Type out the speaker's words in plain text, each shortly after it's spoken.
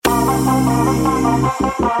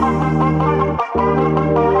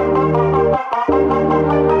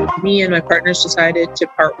Me and my partners decided to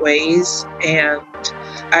part ways, and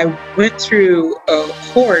I went through a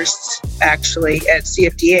course actually at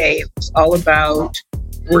CFDA. It was all about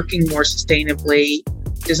working more sustainably,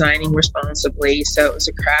 designing responsibly. So it was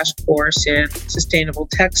a crash course in sustainable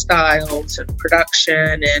textiles and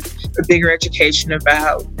production, and a bigger education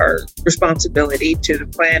about our responsibility to the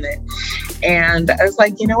planet. And I was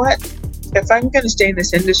like, you know what? If I'm going to stay in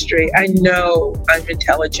this industry, I know I'm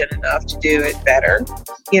intelligent enough to do it better.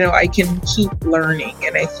 I can keep learning.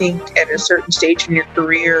 And I think at a certain stage in your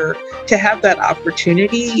career, to have that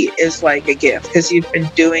opportunity is like a gift, because you've been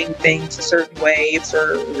doing things a certain way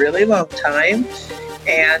for a really long time.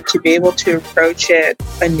 And to be able to approach it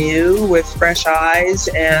anew with fresh eyes,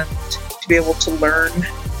 and to be able to learn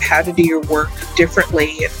how to do your work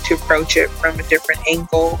differently and to approach it from a different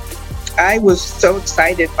angle, I was so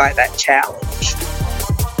excited by that challenge.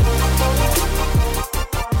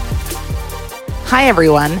 Hi,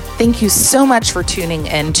 everyone. Thank you so much for tuning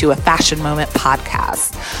in to a Fashion Moment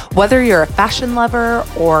podcast. Whether you're a fashion lover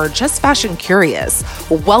or just fashion curious,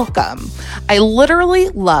 welcome. I literally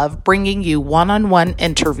love bringing you one-on-one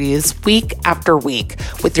interviews week after week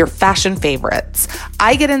with your fashion favorites.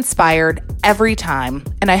 I get inspired every time,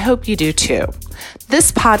 and I hope you do too.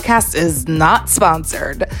 This podcast is not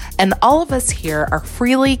sponsored, and all of us here are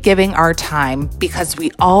freely giving our time because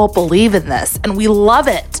we all believe in this and we love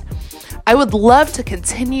it. I would love to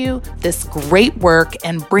continue this great work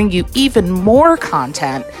and bring you even more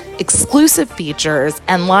content, exclusive features,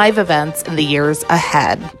 and live events in the years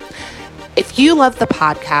ahead. If you love the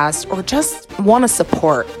podcast or just want to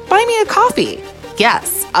support, buy me a coffee.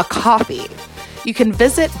 Yes, a coffee. You can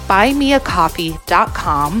visit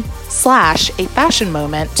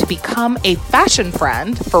buymeacoffee.com/a-fashion-moment to become a fashion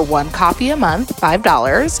friend for one coffee a month,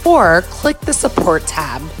 $5, or click the support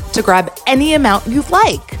tab to grab any amount you'd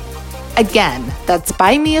like. Again, that's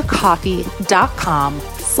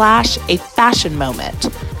buymeacoffee.com/a-fashion-moment.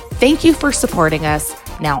 Thank you for supporting us.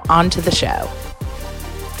 Now on to the show.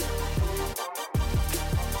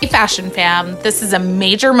 Hey Fashion Fam, this is a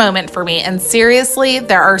major moment for me, and seriously,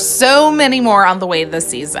 there are so many more on the way this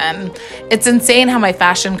season. It's insane how my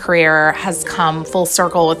fashion career has come full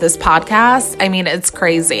circle with this podcast. I mean, it's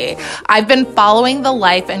crazy. I've been following the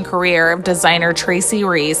life and career of designer Tracy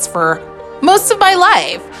Reese for most of my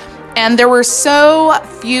life. And there were so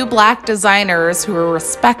few Black designers who were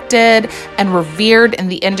respected and revered in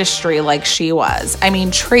the industry like she was. I mean,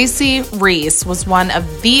 Tracy Reese was one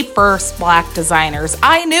of the first Black designers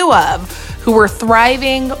I knew of who were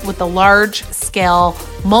thriving with a large-scale,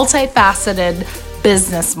 multifaceted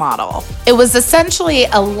business model. It was essentially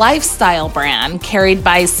a lifestyle brand carried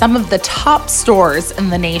by some of the top stores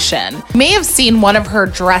in the nation. You may have seen one of her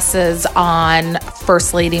dresses on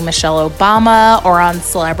First Lady Michelle Obama or on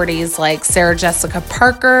celebrities like Sarah Jessica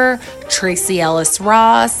Parker, Tracee Ellis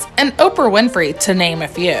Ross, and Oprah Winfrey, to name a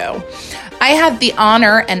few. I had the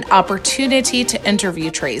honor and opportunity to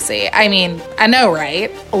interview Tracy. I mean, I know,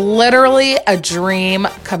 right? Literally a dream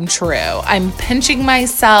come true. I'm pinching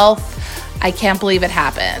myself. I can't believe it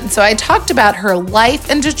happened. So I talked about her life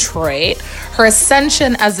in Detroit, her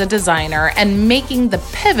ascension as a designer, and making the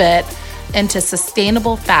pivot into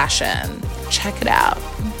sustainable fashion. Check it out.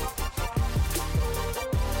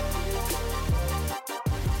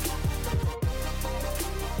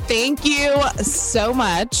 Thank you so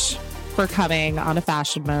much for coming on a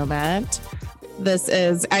Fashion Moment.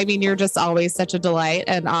 You're just always such a delight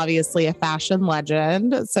and obviously a fashion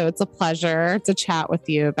legend. So it's a pleasure to chat with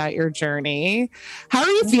you about your journey. How are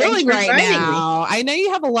you feeling right now? I know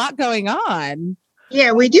you have a lot going on.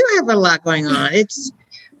 Yeah, we do have a lot going on.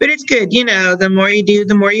 But it's good. The more you do,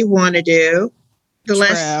 the more you want to do. The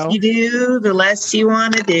less you do, the less you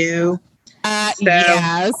want to do.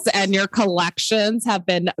 Yes, and your collections have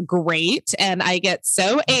been great, and I get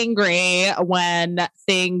so angry when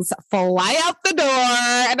things fly out the door,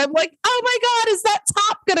 and I'm like, oh my God, is that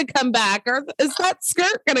top going to come back, or is that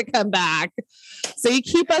skirt going to come back? So you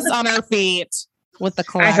keep us on our feet with the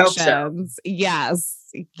collections. I hope so. Yes.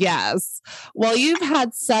 Well, you've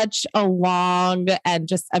had such a long and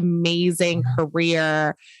just amazing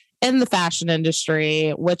career in the fashion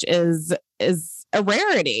industry, which is a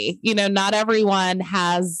rarity. Not everyone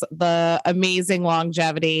has the amazing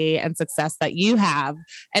longevity and success that you have.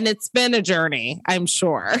 And it's been a journey, I'm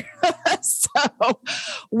sure. So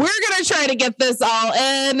we're going to try to get this all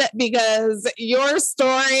in because your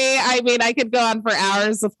story, I could go on for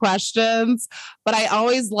hours of questions, but I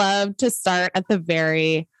always love to start at the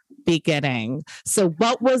very beginning. So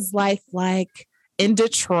what was life like in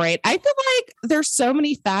Detroit. I feel like there's so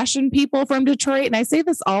many fashion people from Detroit. And I say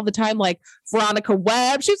this all the time, like Veronica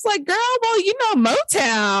Webb. She's like, girl, well,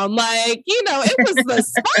 Motown, like, it was the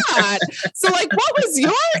spot. So like, what was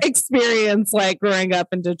your experience like growing up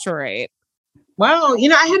in Detroit? Well,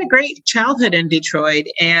 I had a great childhood in Detroit.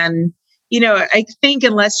 And, I think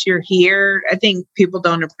unless you're here, I think people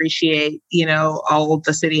don't appreciate, all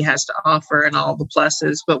the city has to offer and all the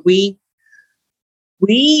pluses. But we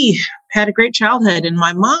had a great childhood. And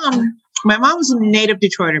my mom was a native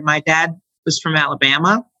Detroiter. My dad was from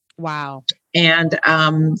Alabama. Wow. And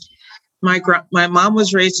my mom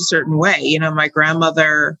was raised a certain way. My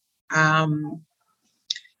grandmother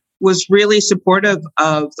was really supportive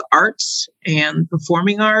of the arts and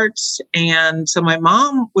performing arts. And so my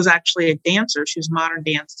mom was actually a dancer. She was a modern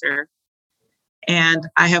dancer. And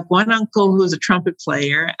I have one uncle who was a trumpet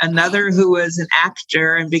player, another who was an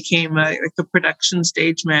actor and became a production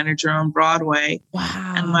stage manager on Broadway.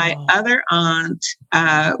 Wow. And my other aunt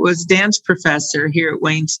was dance professor here at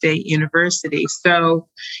Wayne State University. So,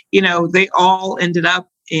 they all ended up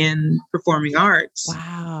in performing arts.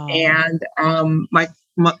 Wow. And my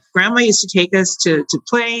grandma used to take us to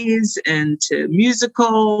plays and to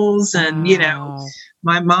musicals. And,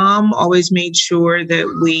 my mom always made sure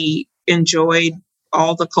that we enjoyed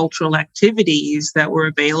all the cultural activities that were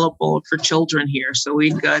available for children here. So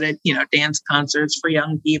we'd go to, dance concerts for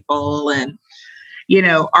young people and,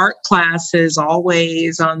 art classes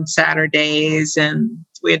always on Saturdays. And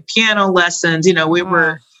we had piano lessons. We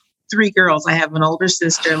were 3 girls. I have an older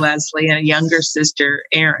sister, Leslie, and a younger sister,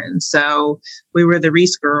 Erin. So we were the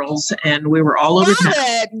Reese girls, and we were all over town.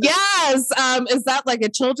 Yes. Is that like a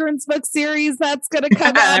children's book series that's going to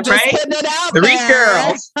come out? Just right? putting it out the there. Reese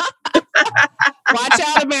girls. Watch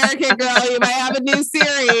out, American Girl. You might have a new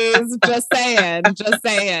series. Just saying.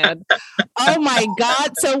 Oh my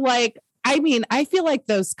God. So like, I feel like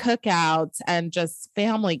those cookouts and just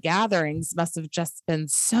family gatherings must have just been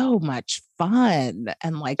so much fun.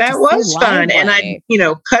 And like, that was fun. And I,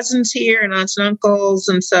 cousins here and aunts and uncles.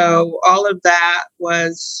 And so all of that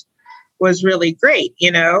was really great,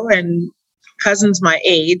 and cousins my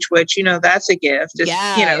age, which, that's a gift.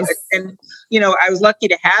 Yes. And, I was lucky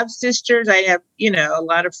to have sisters. I have, a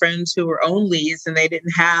lot of friends who were onlys and they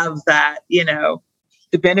didn't have that,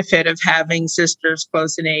 the benefit of having sisters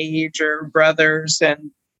close in age or brothers,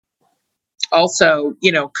 and also,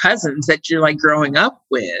 cousins that you're like growing up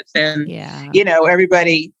with. And,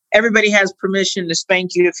 everybody has permission to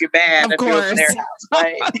spank you if you're bad. Of course. In their house,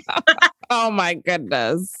 right? Oh my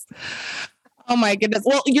goodness.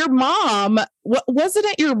 Well, your mom, wasn't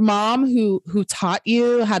it your mom who taught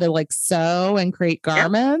you how to like sew and create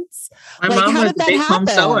garments? My mom was a big home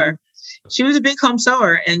sewer. She was a big home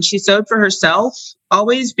sewer, and she sewed for herself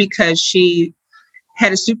always because she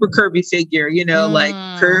had a super curvy figure, like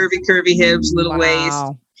curvy hips, little waist.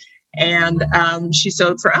 And she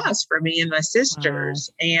sewed for us, for me and my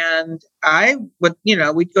sisters. Wow. And I would,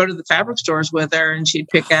 we'd go to the fabric stores with her and she'd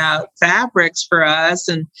pick out fabrics for us.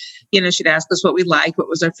 And, she'd ask us what we liked, what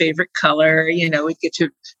was our favorite color. We'd get to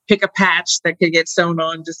pick a patch that could get sewn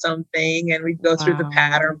onto something, and we'd go through the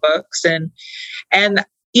pattern books. And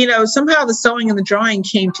somehow the sewing and the drawing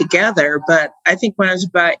came together. But I think when I was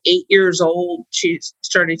about 8 years old, she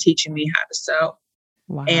started teaching me how to sew.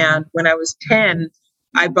 Wow. And when I was 10,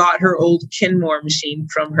 I bought her old Kenmore machine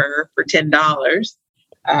from her for $10.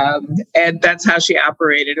 And that's how she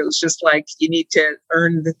operated. It was just like, you need to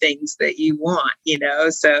earn the things that you want,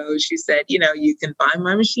 So she said, you can buy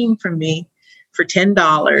my machine from me for $10.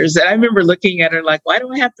 And I remember looking at her like, why do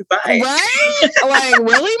I have to buy it? Right? Like,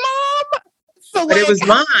 really, Mom? So but it was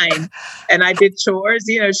mine. And I did chores.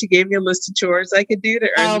 She gave me a list of chores I could do to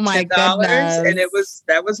earn $10. And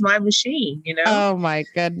that was my machine, Oh my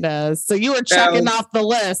goodness. So you were checking off the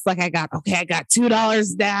list. Like I got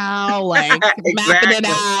 $2 now, like mapping it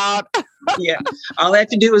out. Yeah. All I have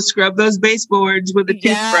to do is scrub those baseboards with a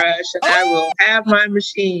toothbrush and I will have my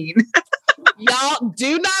machine. Y'all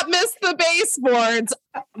do not miss the baseboards.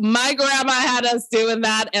 My grandma had us doing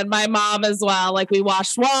that, and my mom as well. Like we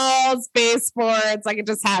washed walls, baseboards. Like it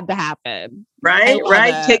just had to happen. Right.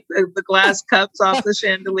 Take the glass cups off the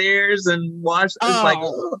chandeliers and wash. It's like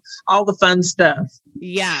all the fun stuff.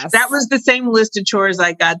 Yes. That was the same list of chores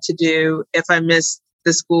I got to do if I missed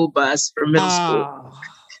the school bus for middle school.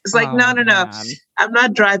 It's like, no. Man. I'm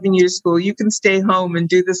not driving you to school. You can stay home and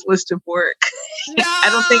do this list of work. No! I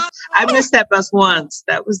don't think I missed that bus once.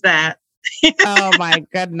 That was that. Oh my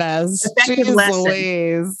goodness. Jeez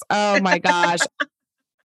Louise. Oh my gosh.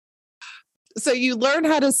 So you learned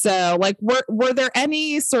how to sew. Like, were there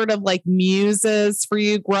any sort of like muses for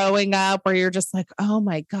you growing up where you're just like, oh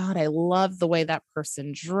my God, I love the way that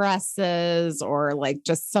person dresses, or like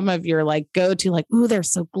just some of your like go-to, like, ooh, they're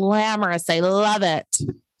so glamorous. I love it.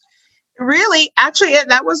 Really, actually,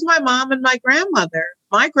 that was my mom and my grandmother.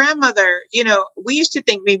 My grandmother, we used to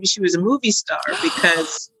think maybe she was a movie star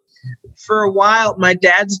because for a while, my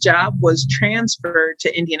dad's job was transferred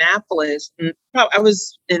to Indianapolis. And I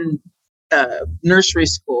was in nursery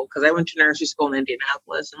school because I went to nursery school in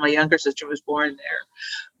Indianapolis, and my younger sister was born there.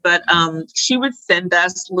 But she would send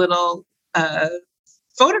us little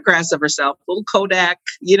photographs of herself, little Kodak,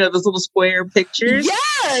 those little square pictures.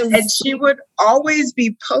 Yes. And she would always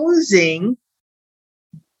be posing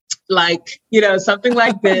like, something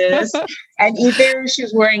like this. And either she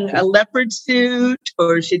was wearing a leopard suit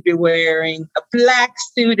or she'd be wearing a black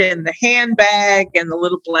suit and the handbag and the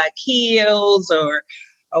little black heels, or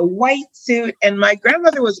a white suit. And my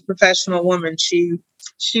grandmother was a professional woman. She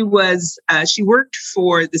worked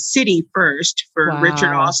for the city first for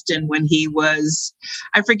Richard Austin when he was,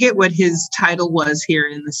 I forget what his title was here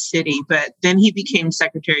in the city, but then he became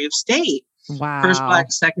Secretary of State. Wow. First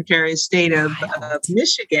Black Secretary of State of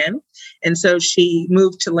Michigan. And so she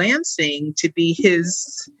moved to Lansing to be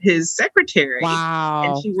his secretary. Wow.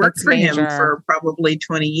 And she worked for him for probably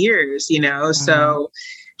 20 years, Wow. So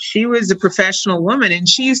she was a professional woman, and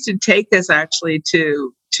she used to take us actually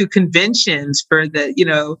to conventions for it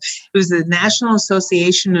was the National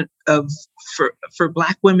Association for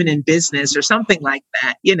Black Women in Business or something like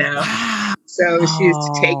that, Wow. So she used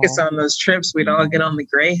to take us on those trips. We'd all get on the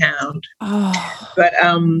Greyhound. But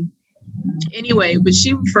anyway,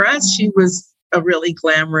 for us, she was a really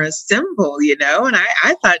glamorous symbol, and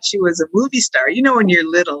I thought she was a movie star. When you're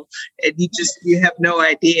little and you have no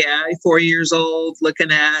idea, 4 years old,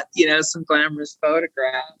 looking at, some glamorous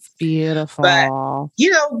photographs. Beautiful. But,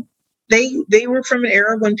 they were from an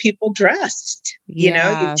era when people dressed, you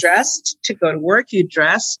dressed to go to work, you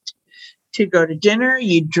dressed to go to dinner,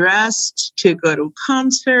 you dressed to go to a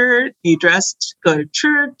concert, you dressed to go to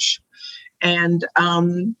church. And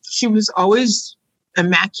she was always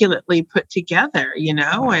immaculately put together,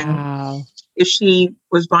 and if she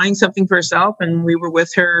was buying something for herself and we were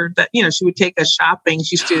with her, that, she would take us shopping.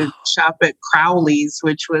 She used to shop at Crowley's,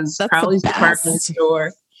 which was Crowley's department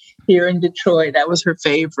store here in Detroit. That was her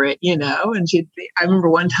favorite, and I remember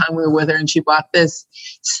one time we were with her and she bought this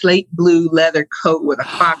slate blue leather coat with a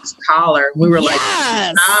fox collar. And we were like,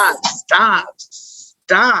 stop.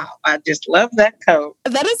 I just love that coat.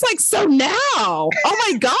 That is like so now. Oh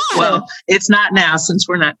my God. Well, it's not now since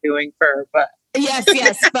we're not doing fur, but yes,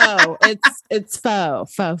 faux. It's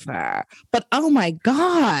faux fur. But oh my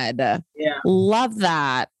God. Yeah. Love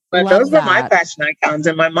that. But those were my fashion icons.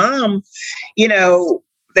 And my mom,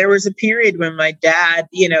 there was a period when my dad,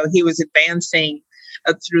 he was advancing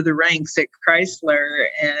up through the ranks at Chrysler,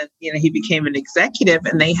 and, he became an executive,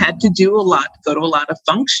 and they had to do go to a lot of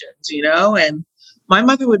functions, and my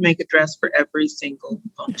mother would make a dress for every single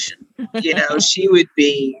function. She would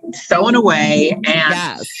be sewing away,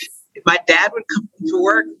 and my dad would come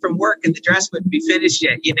from work and the dress wouldn't be finished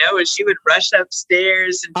yet, and she would rush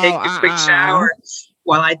upstairs and take a quick shower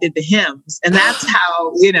while I did the hems. And that's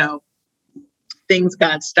how, things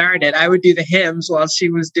got started. I would do the hems while she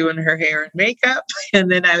was doing her hair and makeup.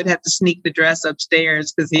 And then I would have to sneak the dress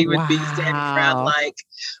upstairs because he would be standing around like,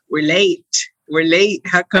 we're late.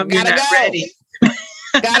 How come you're not ready?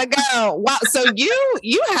 Gotta go. Wow. So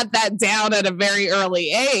you had that down at a very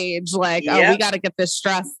early age. Like, we got to get this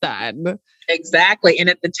dress done. Exactly. And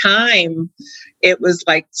at the time, it was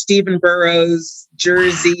like Stephen Burrows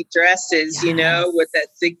jersey dresses, with that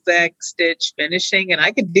zigzag stitch finishing. And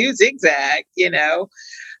I could do zigzag, the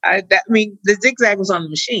zigzag was on the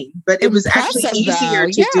machine, but it was actually easier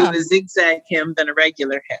to do a zigzag hem than a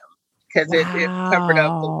regular hem because it covered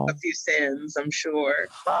up a few sins, I'm sure.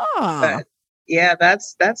 But yeah,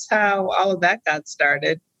 that's how all of that got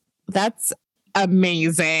started. That's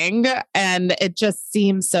amazing. And it just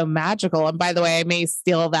seems so magical. And by the way, I may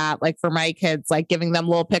steal that like for my kids, like giving them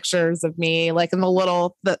little pictures of me, like in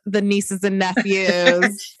the nieces and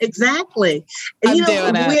nephews. Exactly. And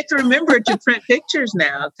we have to remember to print pictures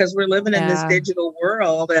now because we're living in this digital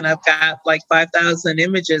world, and I've got like 5,000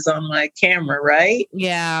 images on my camera, right?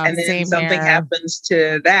 Yeah. And then something happens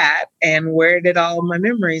to that. And where did all my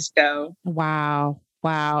memories go? Wow.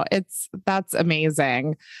 That's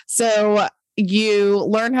amazing. So you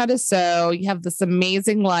learn how to sew. You have this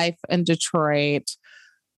amazing life in Detroit.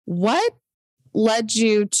 What led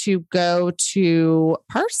you to go to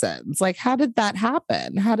Parsons? Like, how did that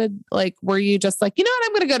happen? Were you just like,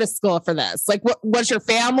 I'm going to go to school for this? Like, what was your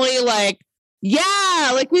family like?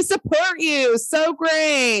 Yeah, like we support you. So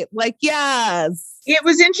great. Like, yes. It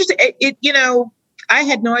was interesting. I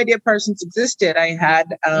had no idea Parsons existed. I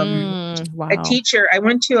had a Wow. teacher. I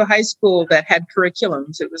went to a high school that had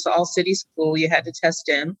curriculums. It was all city school. You had to test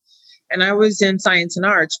in. And I was in science and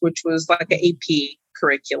arts, which was like an AP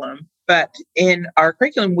curriculum. But in our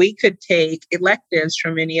curriculum, we could take electives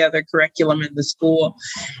from any other curriculum in the school.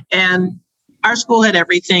 And our school had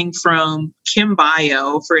everything from chem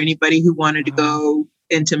bio for anybody who wanted to go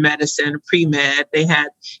into medicine, pre-med. They had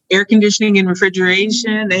air conditioning and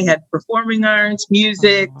refrigeration. They had performing arts,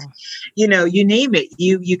 music, you name it,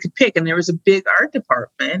 you could pick. And there was a big art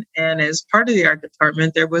department. And as part of the art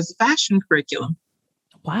department, there was a fashion curriculum.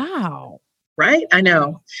 Wow. Right? I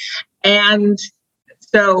know. And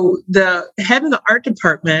so the head of the art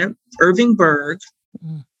department, Irving Berg,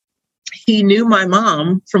 he knew my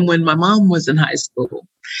mom from when my mom was in high school.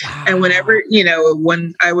 Wow. And whenever,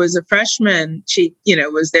 when I was a freshman, she,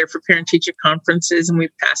 was there for parent-teacher conferences, and we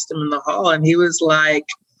passed him in the hall, and he was like,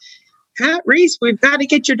 Pat Reese, we've got to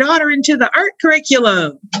get your daughter into the art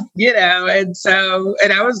curriculum, and so,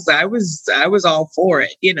 and I was all for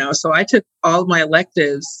it, so I took all my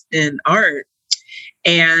electives in art,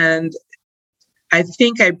 and I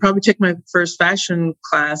think I probably took my first fashion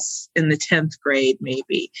class in the 10th grade,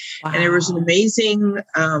 maybe. Wow. And there was an amazing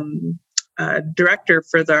director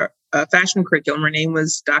for the fashion curriculum. Her name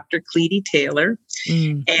was Dr. Cleety Taylor.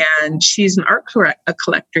 And she's an art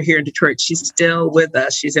collector here in Detroit. She's still with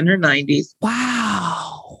us. She's in her 90s.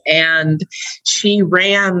 Wow. And she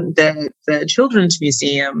ran the Children's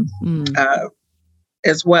Museum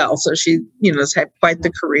as well. So she, has had quite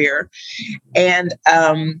the career. And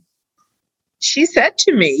she said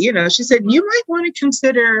to me, she said, you might want to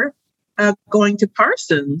consider going to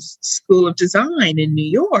Parsons School of Design in New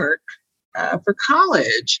York for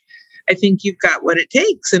college. I think you've got what it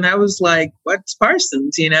takes. And I was like, what's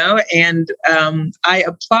Parsons, And I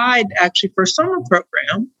applied actually for a summer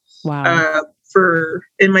program. Wow.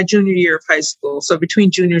 In my junior year of high school. So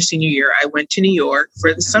between junior and senior year, I went to New York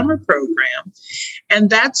for the summer program. And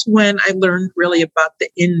that's when I learned really about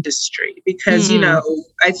the industry because,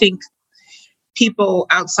 I think people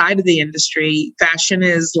outside of the industry, fashion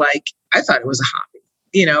is like, I thought it was a hobby.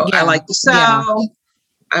 I like to sew,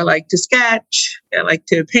 I like to sketch, I like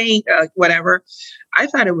to paint, whatever. I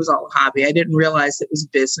thought it was all a hobby. I didn't realize it was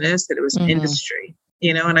business, that it was industry,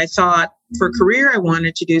 and I thought for career, I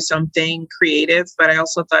wanted to do something creative, but I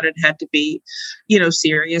also thought it had to be,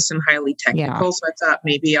 serious and highly technical. Yeah. So I thought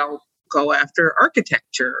maybe I'll go after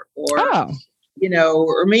architecture or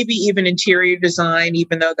or maybe even interior design,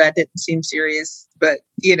 even though that didn't seem serious, but,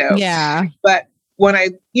 but when I,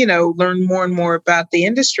 learned more and more about the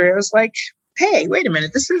industry, I was like, hey, wait a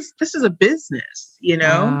minute, this is a business,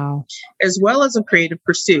 wow. As well as a creative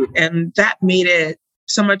pursuit. And that made it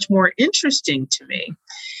so much more interesting to me.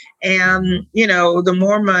 And, the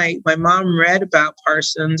more my mom read about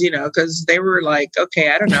Parsons, because they were like,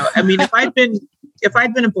 okay, I don't know. I mean, if I'd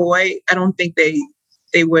been a boy, I don't think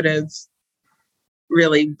they would have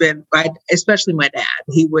really been, especially my dad.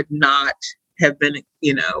 He would not have been,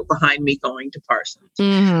 behind me going to Parsons.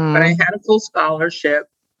 Mm-hmm. But I had a full scholarship.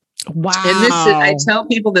 Wow. And I tell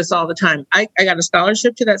people this all the time. I got a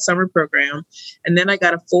scholarship to that summer program, and then I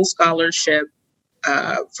got a full scholarship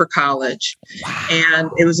for college. Wow.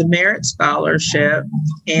 And it was a merit scholarship.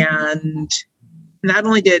 And not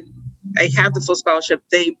only did I have the full scholarship,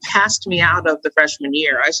 they passed me out of the freshman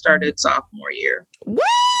year. I started sophomore year.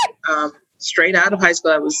 What? Straight out of high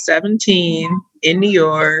school. I was 17 in New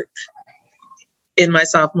York in my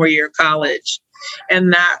sophomore year of college.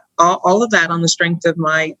 And that all of that on the strength of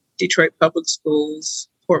my Detroit Public Schools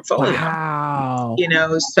portfolio. Wow.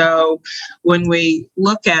 So when we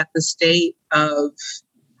look at the state of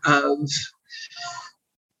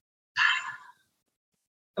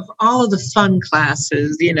all of the fun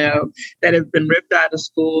classes, that have been ripped out of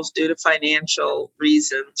schools due to financial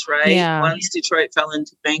reasons, right? Yeah. Once Detroit fell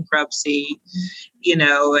into bankruptcy,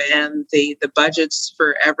 and the budgets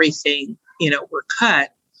for everything, were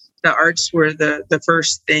cut, the arts were the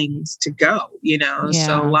first things to go, Yeah.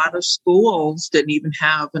 So a lot of schools didn't even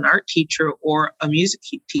have an art teacher or a music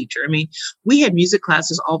teacher. I mean, we had music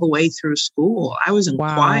classes all the way through school. I was in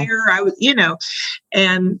choir, I was,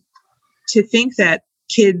 and to think that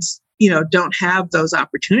kids, don't have those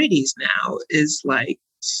opportunities now is like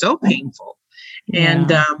so painful. Yeah.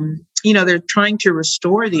 And, they're trying to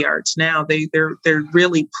restore the arts now. They're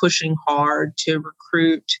really pushing hard to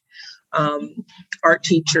recruit art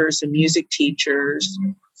teachers and music teachers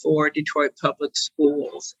for Detroit Public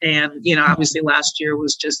Schools. And, obviously last year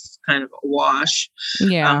was just kind of a wash.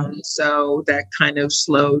 Yeah. So that kind of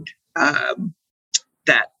slowed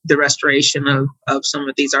that the restoration of some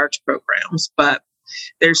of these arts programs, but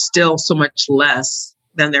there's still so much less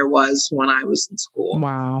than there was when I was in school.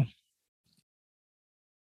 Wow.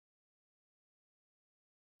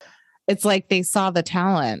 It's like they saw the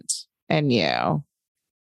talent in you.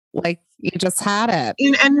 Like you just had it.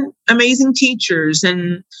 And amazing teachers.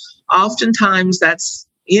 And oftentimes that's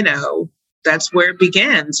where it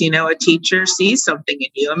begins. A teacher sees something in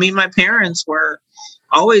you. I mean, my parents were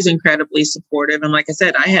always incredibly supportive. And like I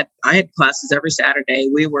said, I had classes every Saturday.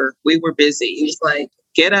 We were busy. It was like,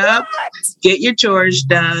 get up, get your chores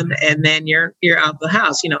done, and then you're out of the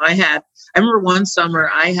house. I remember one summer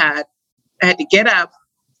I had to get up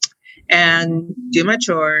and do my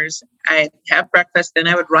chores. I'd have breakfast, then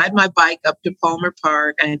I would ride my bike up to Palmer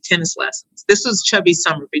Park. I had tennis lessons. This was chubby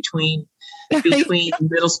summer between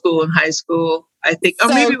middle school and high school, I think. Or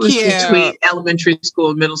maybe it was between elementary school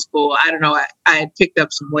and middle school. I don't know. I had picked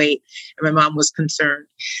up some weight and my mom was concerned.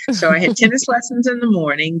 So I had tennis lessons in the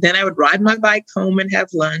morning. Then I would ride my bike home and have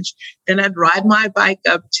lunch. Then I'd ride my bike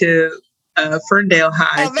up to Ferndale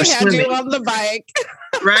High for swimming. Had you on the bike.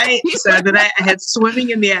 Right. So then I had swimming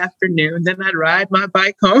in the afternoon. Then I'd ride my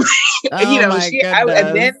bike home.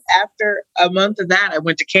 And then after a month of that, I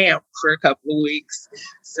went to camp for a couple of weeks.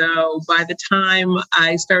 So by the time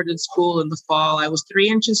I started school in the fall, I was 3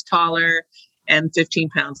 inches taller and 15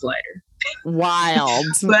 pounds lighter. Wild.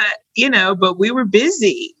 but we were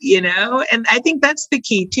busy, and I think that's the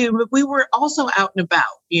key too. But we were also out and about,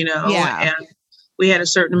 and we had a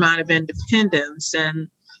certain amount of independence, and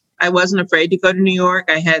I wasn't afraid to go to New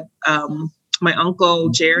York. I had my uncle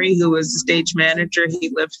Jerry, who was the stage manager.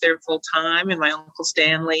 He lived there full time. And my uncle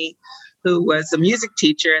Stanley, who was a music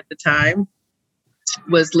teacher at the time,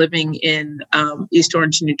 was living in East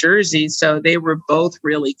Orange, New Jersey. So they were both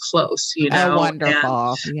really close, Oh,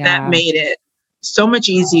 wonderful. And that made it so much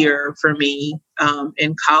easier for me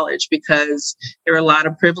in college, because there were a lot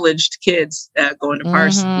of privileged kids going to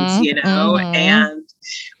Parsons, and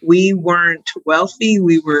we weren't wealthy.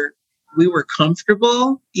 We were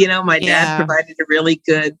comfortable. My dad provided a really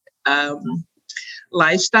good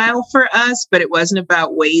lifestyle for us, but it wasn't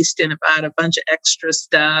about waste and about a bunch of extra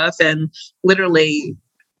stuff. And literally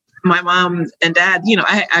my mom and dad,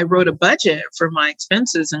 I wrote a budget for my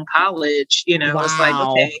expenses in college. It was like,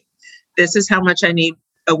 okay, this is how much I need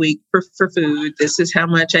a week for food. This is how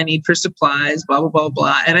much I need for supplies, blah, blah, blah,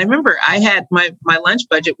 blah. And I remember I had my lunch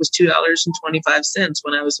budget was $2.25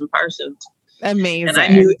 when I was in Parsons. Amazing. And I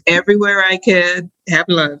knew everywhere I could have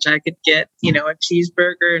lunch, I could get, a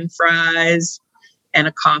cheeseburger and fries and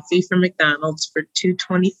a coffee from McDonald's for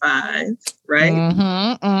 $2.25, right?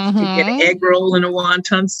 You get an egg roll and a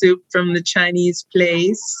wonton soup from the Chinese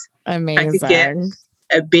place. Amazing. I could get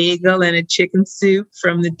a bagel and a chicken soup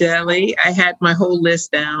from the deli. I had my whole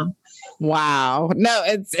list down. Wow. No,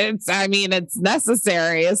 it's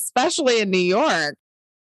necessary, especially in New York.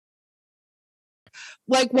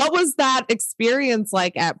 Like, what was that experience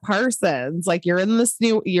like at Parsons? Like, you're in this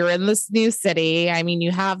new city. I mean,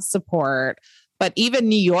 you have support, but even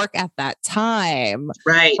New York at that time,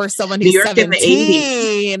 right? For someone who's 17, in the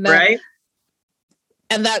 80s, right?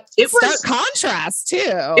 And that stark contrast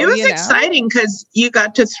too. It was exciting because you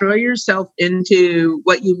got to throw yourself into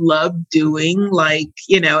what you loved doing,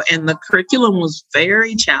 and the curriculum was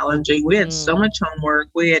very challenging. We had so much homework.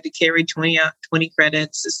 We had to carry 20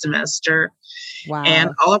 credits a semester. Wow. And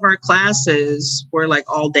all of our classes were like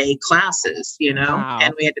all day classes, Wow.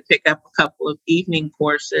 And we had to pick up a couple of evening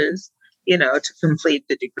courses, to complete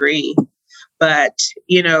the degree. But,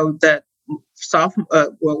 the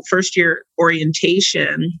first year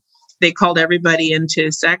orientation, they called everybody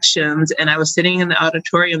into sections, and I was sitting in the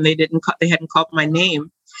auditorium. They hadn't called my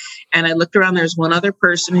name. And I looked around, there's one other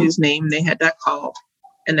person whose name they had not called.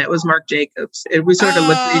 And that was Mark Jacobs. And we sort of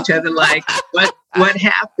looked at each other like, what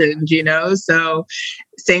happened, So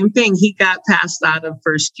same thing. He got passed out of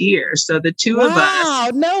first year. So the two of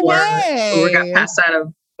us got passed out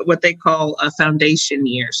of what they call a foundation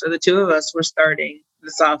year. So the two of us were starting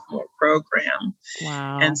the sophomore program.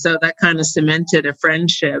 Wow. And so that kind of cemented a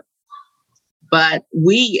friendship. But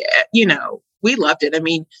we loved it. I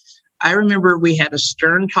mean, I remember we had a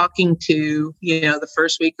stern talking to, the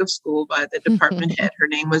first week of school by the department head. Her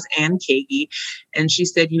name was Ann Kagi. And she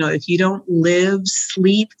said, if you don't live,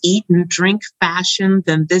 sleep, eat, and drink fashion,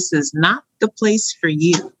 then this is not the place for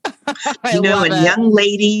you. Young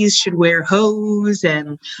ladies should wear hose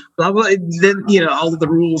and blah, blah. Then, all of the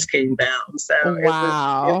rules came down. So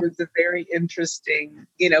wow. It was a very interesting,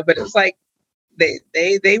 but it was like,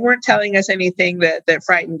 they weren't telling us anything that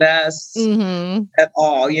frightened us at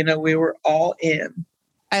all. We were all in.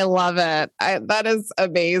 I love it. That is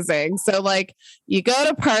amazing. So like you go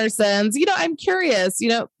to Parsons, I'm curious,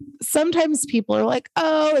 sometimes people are like,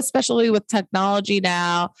 oh, especially with technology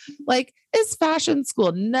now, like, is fashion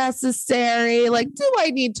school necessary? Like, do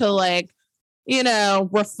I need to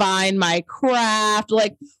refine my craft?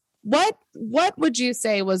 Like, what would you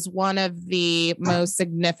say was one of the most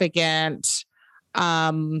significant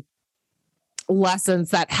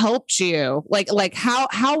lessons that helped you? Like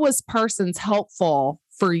how was Parsons helpful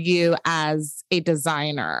for you as a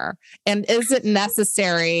designer? And is it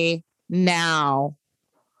necessary now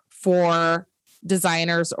for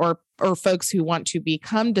designers or folks who want to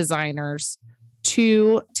become designers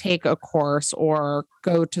to take a course or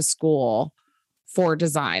go to school for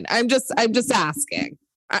design? I'm just asking.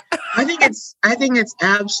 I think it's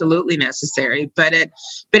absolutely necessary, but it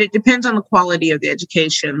depends on the quality of the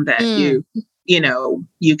education that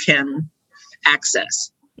you can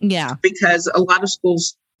access. Yeah. Because a lot of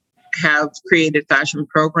schools have created fashion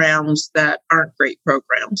programs that aren't great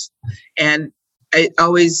programs. And it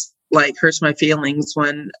always hurts my feelings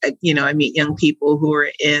when, I meet young people who are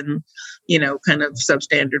in, kind of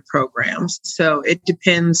substandard programs. So it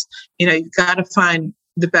depends, you've got to find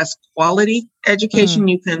the best quality education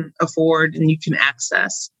you can afford and you can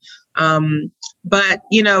access. But,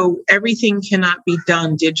 everything cannot be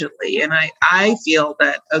done digitally. And I feel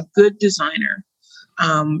that a good designer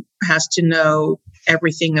has to know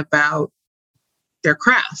everything about their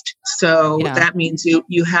craft. So that means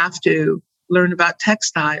you have to learn about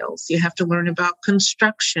textiles. You have to learn about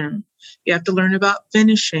construction. You have to learn about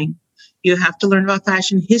finishing. You have to learn about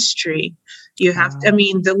fashion history. You have to,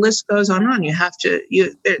 the list goes on. You have to,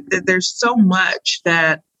 there's so much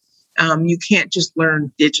that you can't just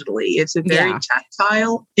learn digitally. It's a very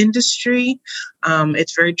tactile industry.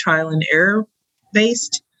 It's very trial and error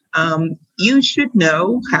based. You should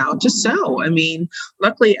know how to sew.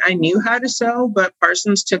 Luckily I knew how to sew, but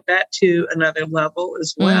Parsons took that to another level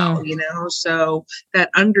as well, so that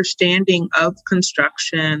understanding of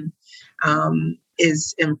construction,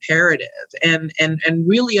 is imperative and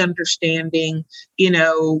really understanding,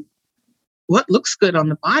 what looks good on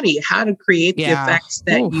the body, how to create the effects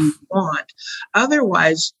that you want.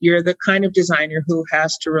 Otherwise, you're the kind of designer who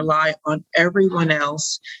has to rely on everyone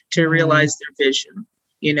else to realize their vision,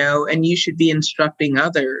 and you should be instructing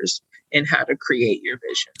others in how to create your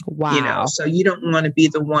vision. Wow. So you don't want to be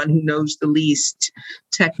the one who knows the least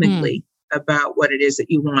technically about what it is that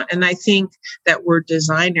you want. And I think that word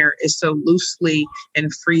designer is so loosely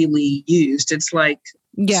and freely used. It's like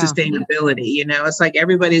sustainability, it's like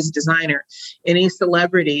everybody's a designer. Any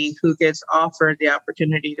celebrity who gets offered the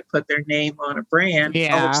opportunity to put their name on a brand,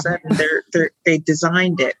 all of a sudden they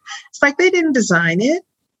designed it. It's like they didn't design it.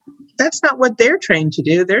 That's not what they're trained to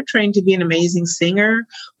do. They're trained to be an amazing singer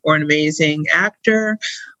or an amazing actor,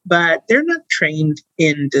 but they're not trained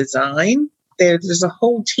in design. There's a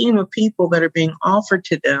whole team of people that are being offered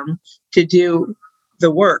to them to do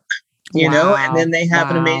the work, and then they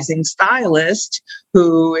have an amazing stylist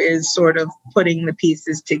who is sort of putting the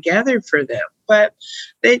pieces together for them. But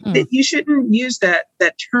you shouldn't use that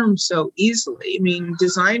term so easily.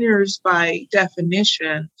 Designers by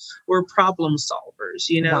definition were problem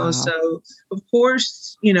solvers, so of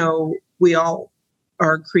course, we all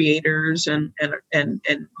are creators and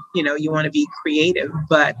you want to be creative,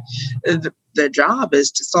 but the job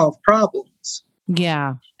is to solve problems.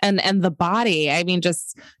 Yeah. And the body,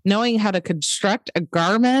 just knowing how to construct a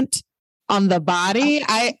garment on the body.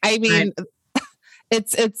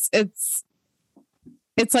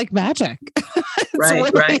 It's like magic.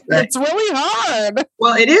 It's really hard.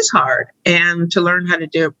 Well, it is hard. And to learn how to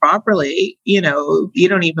do it properly, you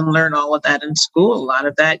don't even learn all of that in school. A lot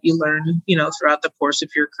of that you learn, throughout the course of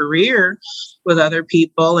your career with other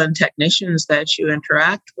people and technicians that you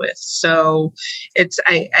interact with. So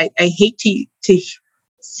I hate to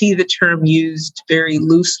see the term used very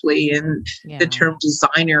loosely and the term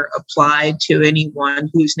designer applied to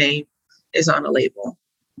anyone whose name is on a label.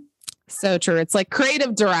 So true. It's like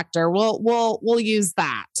creative director. We'll use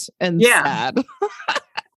that instead. Yeah.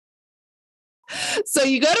 So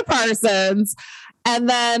you go to Parsons and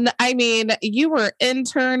then, you were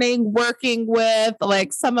interning, working with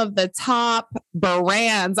some of the top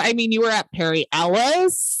brands. You were at Perry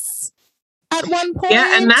Ellis at one point.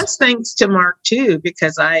 Yeah. And that's thanks to Mark too,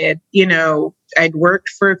 because I had, I'd worked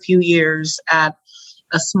for a few years at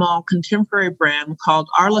a small contemporary brand called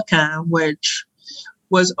Arlequin, which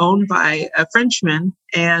was owned by a Frenchman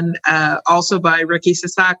and also by Ricky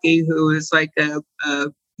Sasaki, who is like a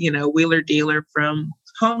wheeler dealer from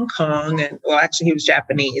Hong Kong. And well, actually he was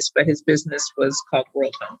Japanese, but his business was called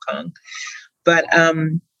World Hong Kong. But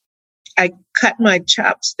I cut my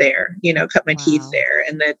chops there, cut my teeth there.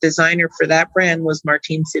 And the designer for that brand was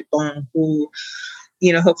Martine Sitbon, who,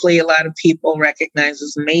 hopefully a lot of people recognize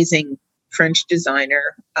as amazing French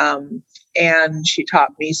designer. And she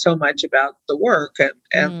taught me so much about the work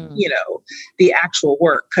and the actual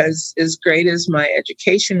work, because as great as my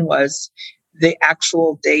education was, the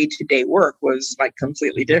actual day-to-day work was like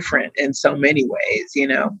completely different in so many ways,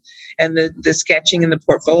 and the sketching and the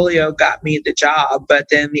portfolio got me the job, but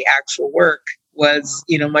then the actual work was,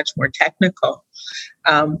 much more technical.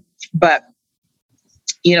 But,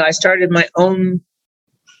 I started my own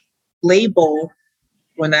label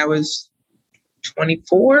when I was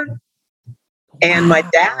 24, and my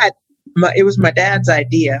dad, it was my dad's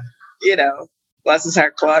idea, bless his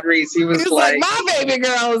heart, Claude Reese. He was like, my baby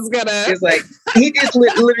girl is gonna. He was like, he just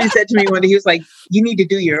literally said to me one day, he was like, you need to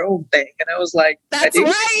do your own thing. And I was like, that's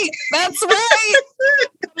right. That's right.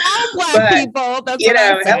 All Black people. That's what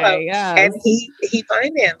I say. Hello. Yes. And he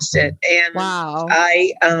financed it. And wow.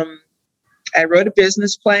 I wrote a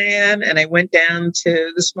business plan, and I went down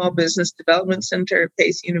to the Small Business Development Center at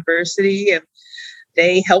Pace University, and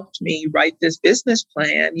they helped me write this business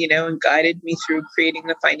plan, and guided me through creating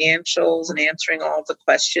the financials and answering all the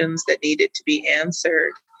questions that needed to be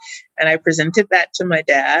answered. And I presented that to my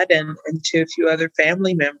dad and to a few other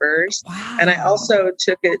family members. Wow. And I also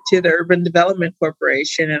took it to the Urban Development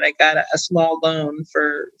Corporation, and I got a small loan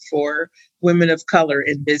for women of color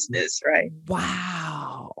in business, right?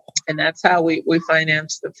 Wow. And that's how we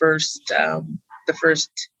financed the first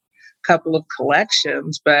couple of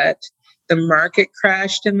collections. But the market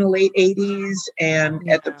crashed in the late 80s, and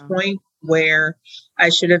at the point where I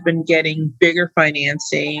should have been getting bigger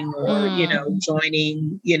financing or,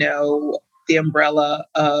 joining, the umbrella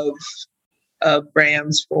of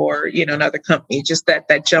brands for, another company, just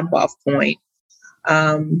that jump off point,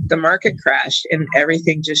 the market crashed and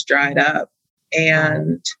everything just dried up.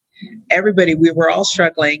 And we were all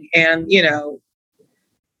struggling. And,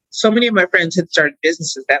 so many of my friends had started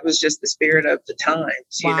businesses. That was just the spirit of the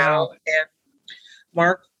times, and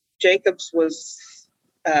Mark Jacobs was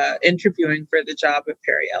interviewing for the job at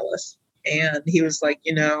Perry Ellis. And he was like,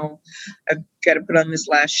 I've got to put on this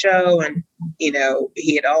last show. And, he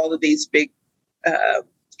had all of these big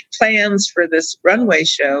plans for this runway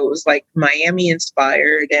show. It was like Miami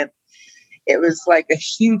inspired. And it was like a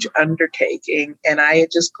huge undertaking, and I had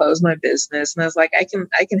just closed my business, and I was like, I can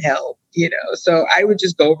help, So I would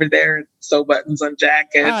just go over there and sew buttons on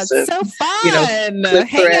jackets, and so fun, clip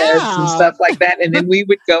threads and stuff like that. And then we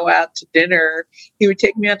would go out to dinner. He would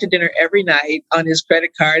take me out to dinner every night on his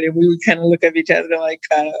credit card, and we would kind of look at each other like,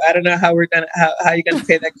 I don't know how you're gonna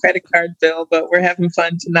pay that credit card bill, but we're having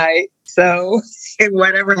fun tonight. So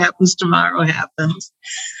whatever happens tomorrow happens.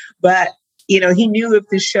 But he knew if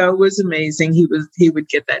the show was amazing, he would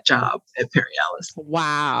get that job at Perry Ellis.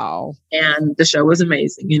 Wow. And the show was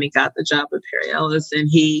amazing, and he got the job at Perry Ellis, and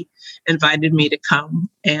he invited me to come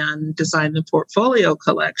and design the portfolio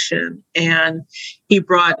collection. And he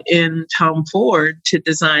brought in Tom Ford to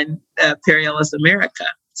design Perry Ellis America.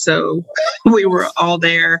 So we were all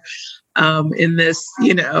there in this,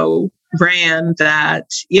 brand that,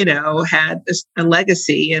 had a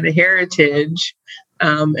legacy and a heritage,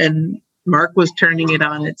 and Mark was turning it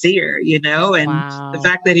on its ear, and wow. The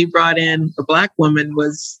fact that he brought in a Black woman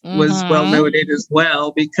was well noted as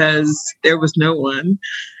well, because there was no one,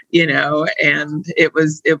 and it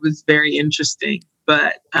was very interesting.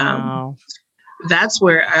 But wow. That's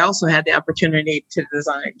where I also had the opportunity to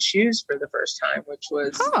design shoes for the first time, which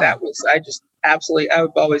was, I've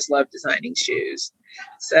always loved designing shoes.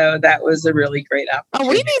 So that was a really great opportunity. Oh,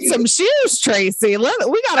 we need some shoes, Tracy. We got to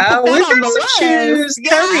put that on the list. Shoes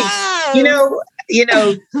coming.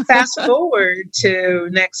 Fast forward to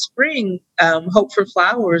next spring, Hope for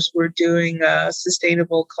Flowers, we're doing a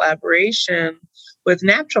sustainable collaboration with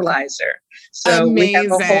Naturalizer. So amazing. We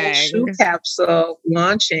have a whole shoe capsule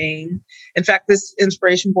launching. In fact, this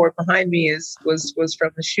inspiration board behind me was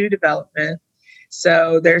from the shoe development.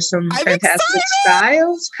 So there's some fantastic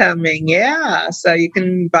styles coming. Yeah. So you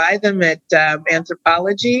can buy them at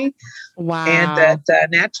Anthropology and at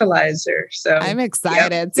Naturalizer. So I'm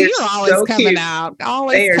excited. Yep, so you're always coming out.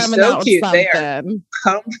 Always coming out with something. They are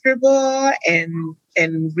comfortable and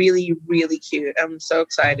really, really cute. I'm so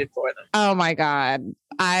excited for them. Oh my God.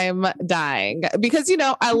 I'm dying because,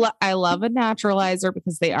 I love a naturalizer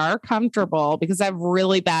because they are comfortable, because I have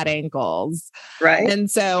really bad ankles. Right.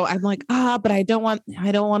 And so I'm like, but I don't want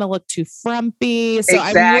to look too frumpy. So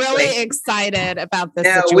exactly. I'm really excited about this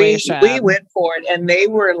situation. We went for it, and they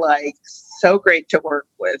were like so great to work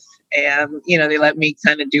with. And, they let me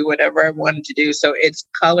kind of do whatever I wanted to do. So it's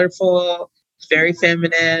colorful. It's very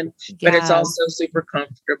feminine, but it's also super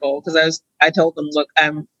comfortable because I told them, look,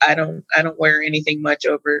 I don't wear anything much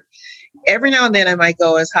over. Every now and then I might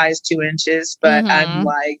go as high as 2 inches, but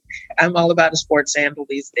I'm all about a sports sandal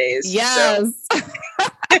these days. Yes. So.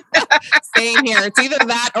 Same here. It's either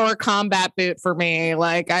that or a combat boot for me.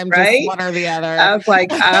 Like I'm just one or the other. I was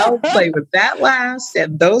like, I'll play with that last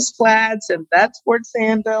and those flats and that sports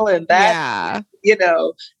sandal and that,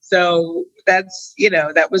 so that's,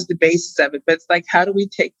 that was the basis of it. But it's like, how do we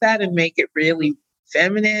take that and make it really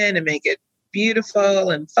feminine and make it beautiful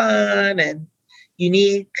and fun and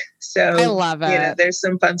unique? So I love it. There's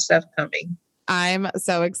some fun stuff coming. I'm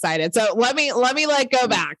so excited. So let me go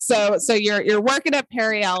back. So you're working at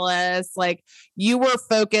Perry Ellis. Like you were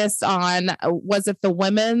focused on, was it the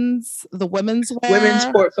women's wear? Women's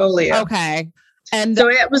portfolio. Okay. And so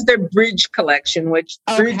it was their bridge collection, which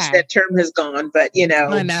bridge, that term has gone, but I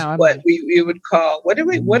know what we would call, what do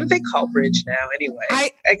they call bridge now anyway?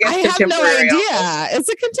 I guess I have no idea. Almost. It's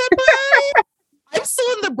a contemporary. I'm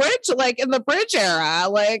still in the bridge era.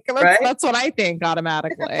 Like that's what I think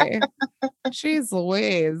automatically. Jeez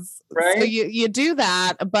Louise. Right. So you do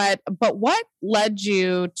that, but what led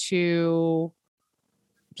you to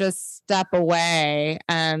just step away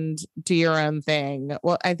and do your own thing?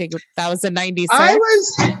 Well, I think that was in 96.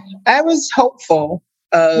 I was hopeful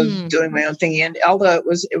of doing my own thing. And although it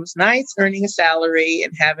was nice earning a salary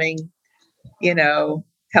and having,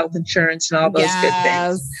 health insurance and all those good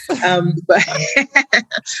things. But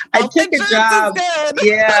I took a job.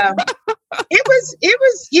 Yeah. It was,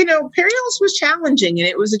 Perry Ellis was challenging and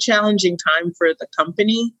it was a challenging time for the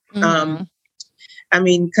company.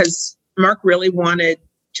 Because Mark really wanted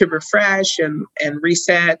to refresh and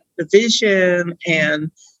reset the vision.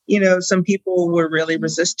 And, some people were really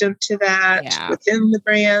resistant to that within the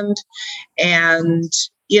brand. And,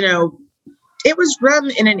 it was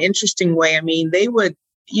run in an interesting way. They would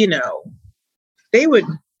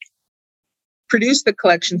produce the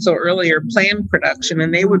collection so earlier, plan production,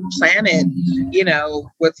 and they would plan it,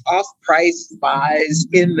 with off-price buys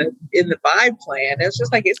in the buy plan. It's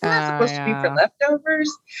just like, isn't that supposed to be for leftovers?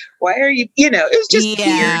 Why are you, it was just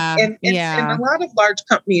weird. And a lot of large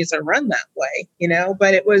companies are run that way,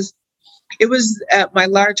 but it was my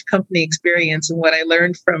large company experience. And what I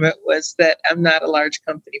learned from it was that I'm not a large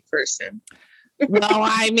company person. Well,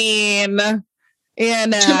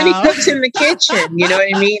 too many cooks in the kitchen. You know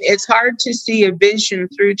what I mean? It's hard to see a vision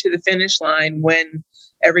through to the finish line when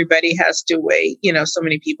everybody has to weigh, so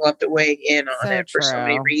many people have to weigh in on it for so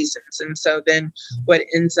many reasons. And so then what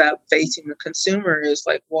ends up facing the consumer is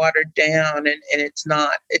like watered down and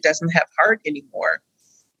it doesn't have heart anymore.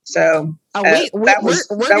 So we're going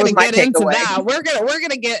to get into that. We're going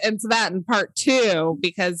to get into that in part 2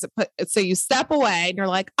 because so you step away and you're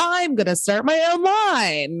like, I'm going to start my own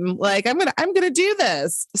line. Like I'm going to do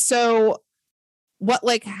this. So what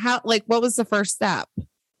was the first step?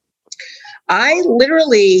 I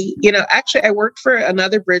literally, actually I worked for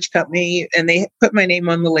another bridge company and they put my name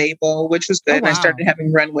on the label, which was good. Oh, wow. And I started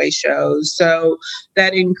having runway shows. So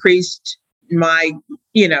that increased my,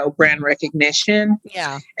 brand recognition.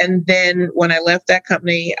 Yeah. And then when I left that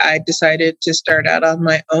company, I decided to start out on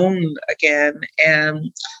my own again.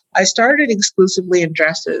 And I started exclusively in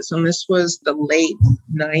dresses. And this was the late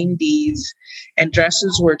 90s. And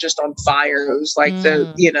dresses were just on fire. It was like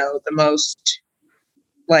the most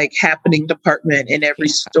happening department in every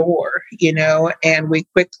store, and we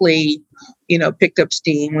quickly, picked up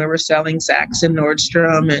steam. We were selling Saks and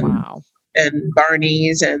Nordstrom and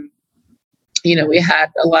Barney's and, we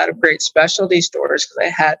had a lot of great specialty stores because I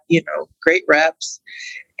had, great reps.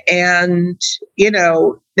 And,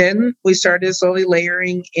 then we started slowly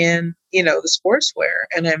layering in, the sportswear.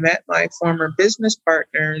 And I met my former business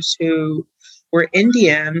partners who were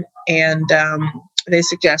Indian and they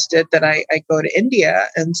suggested that I go to India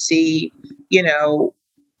and see,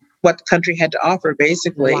 what the country had to offer,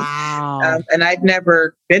 basically. Wow. And I'd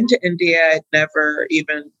never been to India. I'd never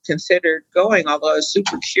even considered going, although I was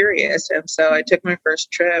super curious. And so I took my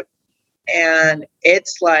first trip. And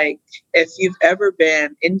it's like, if you've ever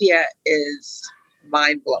been, India is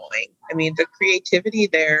mind-blowing. The creativity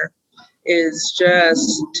there is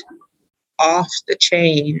just off the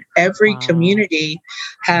chain. Every community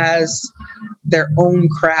has their own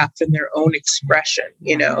craft and their own expression,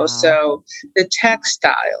 so the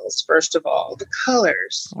textiles, first of all, the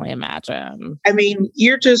colors. I imagine. I'd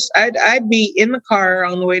be in the car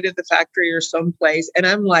on the way to the factory or someplace, and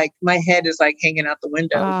I'm like, my head is like hanging out the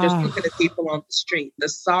window, just looking at people on the street, the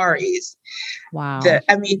saris. Wow.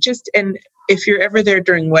 And if you're ever there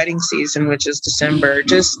during wedding season, which is December,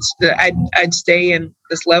 I'd stay in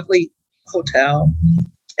this lovely hotel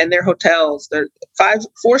and their hotels, they're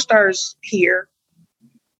 4 stars here,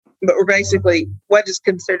 but we're basically what is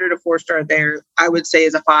considered a 4-star there, I would say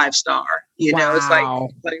is a 5-star. You know, it's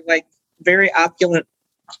like very opulent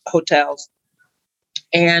hotels.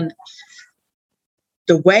 And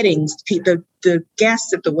the weddings, the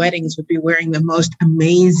guests at the weddings would be wearing the most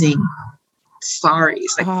amazing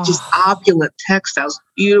saris, like just opulent textiles,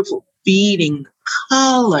 beautiful beading,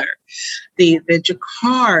 color, the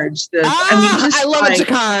jacquards, I love a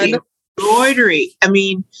jacquard. Embroidery. I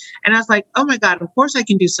mean, and I was like, oh my God, of course I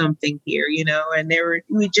can do something here, you know. And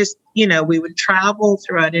we would travel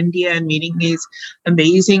throughout India and meeting these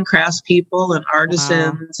amazing craftspeople and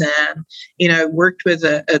artisans. And, you know, I worked with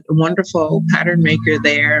a wonderful pattern maker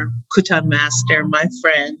there, Kutan Master, my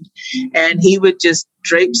friend, and he would just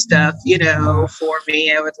drape stuff, you know, for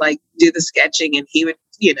me. I would like do the sketching and he would,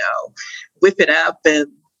 you know, whip it up, and,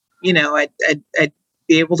 you know, I'd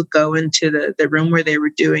be able to go into the room where they were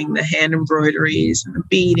doing the hand embroideries and the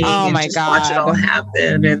beading and just watch it all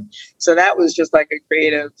happen. And so that was just like a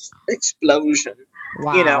creative explosion,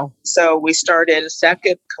 you know. So we started a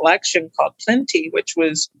second collection called Plenty, which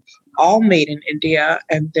was all made in India.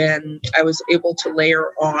 And then I was able to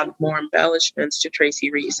layer on more embellishments to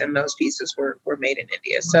Tracy Reese, and those pieces were made in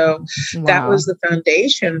India. So that was the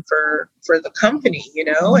foundation for the company, you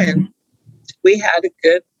know. And we had a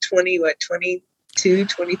good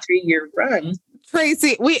 23-year run.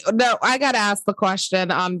 Tracy, I got to ask the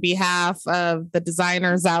question on behalf of the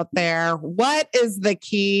designers out there. What is the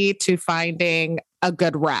key to finding a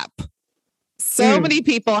good rep? So many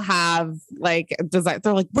people have like design.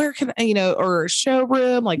 They're like, where can I, you know, or a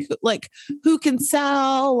showroom, like who can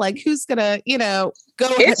sell, like who's gonna, you know, go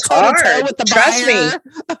it's toe-to-toe with the buyer.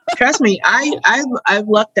 Trust me. I've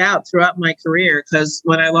lucked out throughout my career, because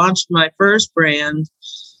when I launched my first brand,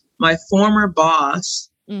 my former boss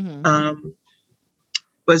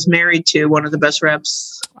was married to one of the best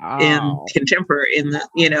reps in contemporary, in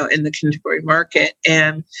the contemporary market,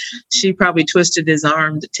 and she probably twisted his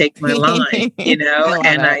arm to take my line, you know.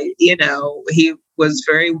 And he was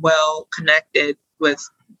very well connected with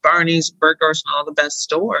Barney's, Bergdorf's, and all the best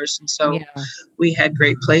stores, and so we had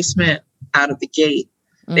great placement out of the gate.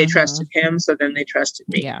 They trusted him, so then they trusted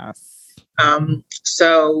me.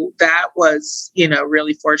 So that was, you know,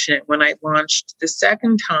 really fortunate. When I launched the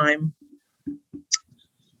second time,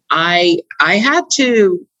 I had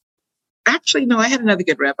to actually, no, I had another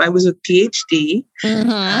good rep. I was a PhD,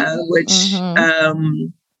 which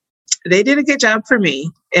they did a good job for me.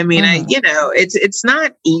 I mean, it's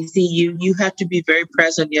not easy. You have to be very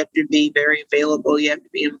present. You have to be very available. You have to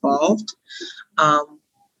be involved.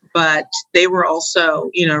 But they were also,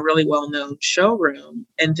 you know, a really well-known showroom.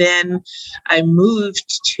 And then I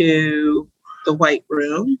moved to the White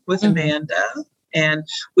Room with Amanda, and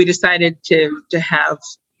we decided to have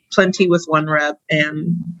Plenty with one rep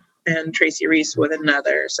and Tracy Reese with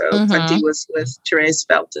another. So Plenty was with Therese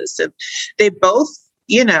Feltus, and they both,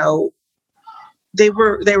 you know, they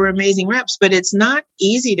were amazing reps, but it's not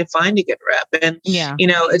easy to find a good rep. And, you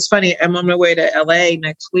know, it's funny. I'm on my way to LA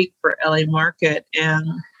next week for LA Market, and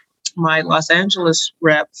my Los Angeles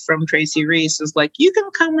rep from Tracy Reese is like, you can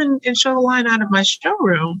come and show a line out of my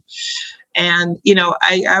showroom. And, you know,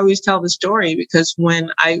 I always tell the story, because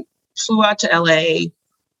when I flew out to LA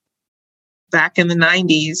back in the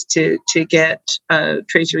 90s to get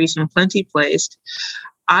Tracy Reese and Plenty placed,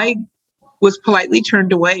 I was politely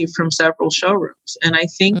turned away from several showrooms. And I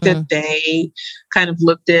think that they kind of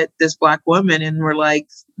looked at this Black woman and were like,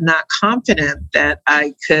 not confident that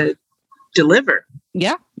I could deliver.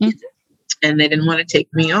 And they didn't want to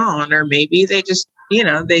take me on, or maybe they just, you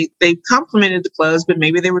know, they complimented the clothes, but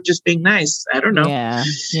maybe they were just being nice. I don't know.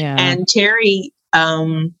 And Terry,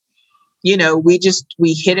 you know, we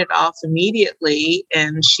hit it off immediately,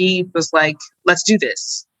 and she was like, let's do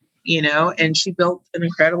this, you know, and she built an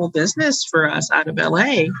incredible business for us out of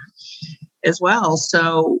LA as well.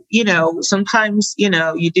 So, you know, sometimes, you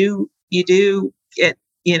know, you do get,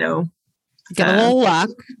 you know, get a little luck.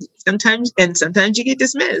 Sometimes you get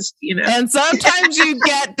dismissed, you know. And sometimes you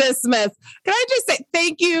get dismissed. Can I just say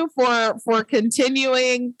thank you for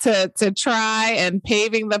continuing to try and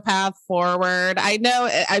paving the path forward. I know,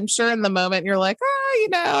 I'm sure in the moment you're like, you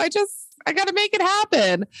know, I got to make it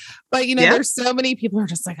happen. But, you know, there's so many people who are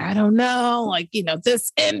just like, I don't know, like, you know,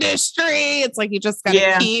 this industry, it's like, you just got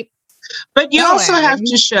to keep. But you also have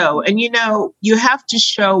to show, and, you know, you have to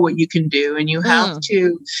show what you can do, and you have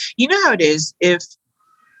to, you know how it is. If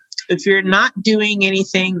you're not doing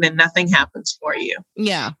anything, then nothing happens for you.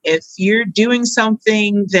 If you're doing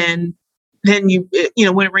something, then you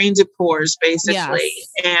know, when it rains, it pours, basically.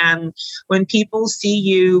 And when people see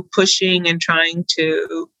you pushing and trying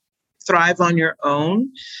to thrive on your own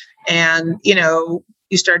and, you know,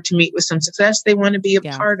 you start to meet with some success, they want to be a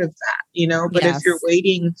part of that, you know, but if you're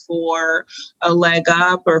waiting for a leg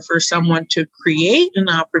up or for someone to create an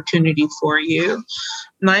opportunity for you,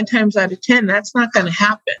 9 times out of 10, that's not going to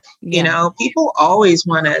happen. You know, people always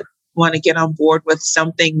want to get on board with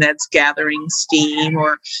something that's gathering steam,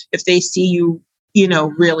 or if they see you, you know,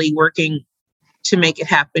 really working to make it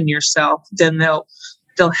happen yourself, then they'll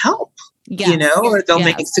help. You know, or they'll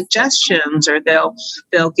make suggestions, or they'll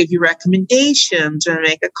give you recommendations or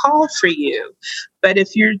make a call for you. But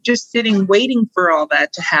if you're just sitting waiting for all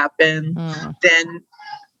that to happen, then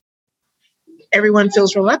everyone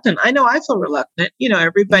feels reluctant. I know I feel reluctant. You know,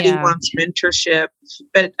 everybody wants mentorship,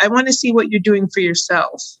 but I want to see what you're doing for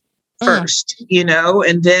yourself first, you know,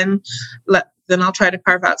 and then I'll try to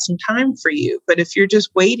carve out some time for you. But if you're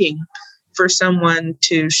just waiting for someone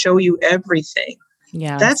to show you everything,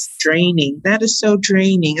 that's draining. That is so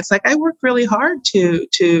draining. It's like I work really hard to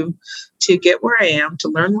get where I am, to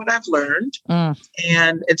learn what I've learned.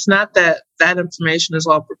 And it's not that information is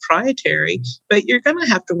all proprietary, but you're going to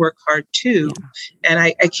have to work hard too. And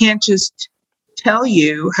I can't just tell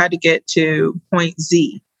you how to get to point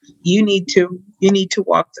Z. You need to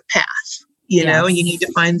walk the path, you know, and you need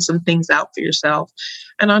to find some things out for yourself.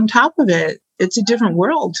 And on top of it, it's a different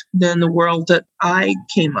world than the world that I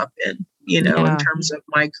came up in. You know, in terms of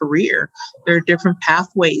my career, there are different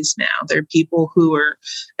pathways now. There are people who are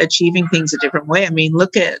achieving things a different way. I mean,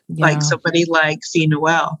 look at like somebody like Fee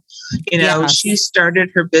Noel. You know, she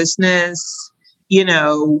started her business, you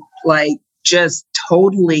know, like just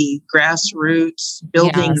totally grassroots,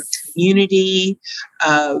 building community,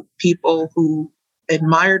 people who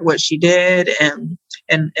admired what she did and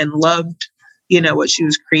loved, you know, what she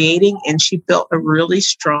was creating. And she built a really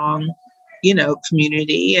strong, you know,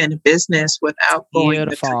 community and a business without going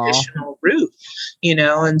the traditional route, you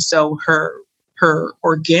know, and so her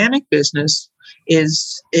organic business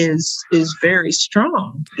is very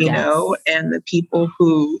strong, you know, and the people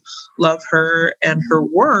who love her and her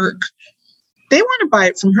work, they want to buy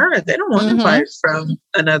it from her. They don't want to buy it from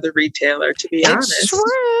another retailer, to be honest. True.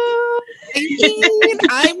 I mean,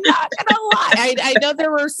 I'm not gonna lie. I know there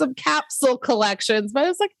were some capsule collections, but I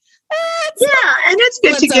was like, and it's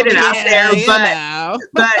good to get it out there,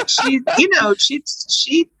 but she, you know,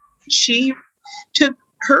 she took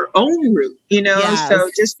her own route, you know, so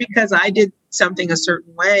just because I did something a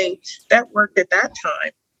certain way, that worked at that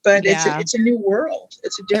time, but it's a new world.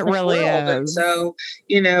 It's a different world. And so,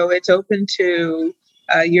 you know, it's open to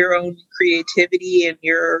your own creativity and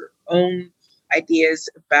your own ideas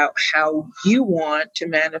about how you want to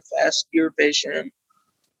manifest your vision.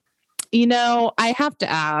 You know, I have to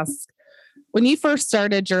ask, when you first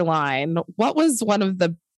started your line, what was one of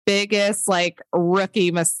the biggest like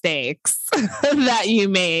rookie mistakes that you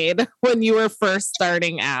made when you were first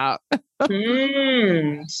starting out?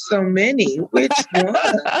 So many. Which one?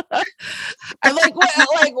 I'm like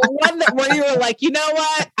one that where you were like, you know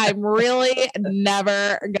what? I'm really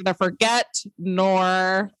never gonna forget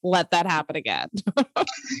nor let that happen again.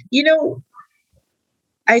 You know,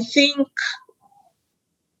 I think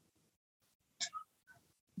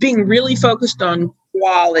being really focused on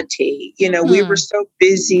quality, you know, we were so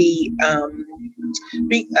busy, I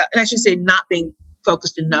should say not being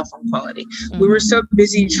focused enough on quality. We were so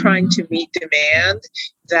busy trying to meet demand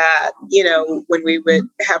that, you know, when we would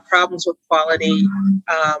have problems with quality,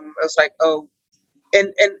 it was like,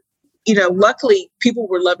 and you know, luckily people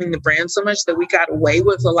were loving the brand so much that we got away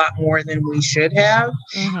with a lot more than we should have.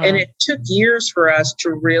 And it took years for us to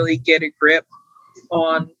really get a grip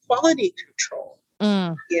on quality control.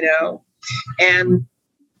 You know, and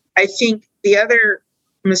I think the other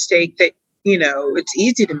mistake that, you know, it's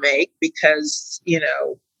easy to make because, you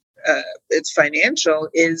know, it's financial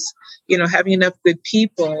is, you know, having enough good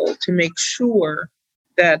people to make sure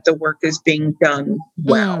that the work is being done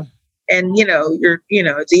well. And, you know,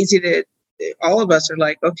 it's easy to, all of us are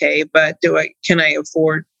like, okay, but can I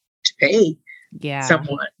afford to pay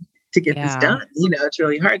someone to get this done? You know, it's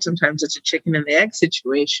really hard. Sometimes it's a chicken and the egg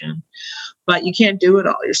situation, but you can't do it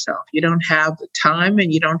all yourself. You don't have the time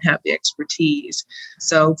and you don't have the expertise.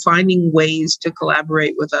 So finding ways to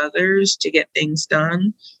collaborate with others to get things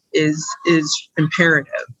done is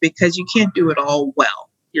imperative, because you can't do it all well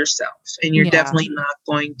yourself. And you're definitely not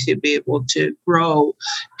going to be able to grow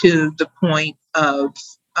to the point of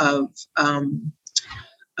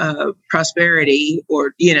prosperity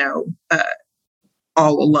or, you know,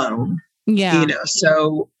 all alone. You know,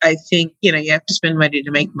 so I think, you know, you have to spend money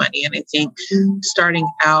to make money. And I think starting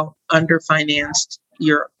out underfinanced,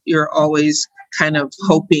 you're always kind of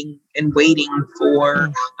hoping and waiting for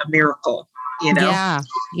a miracle, you know? Yeah.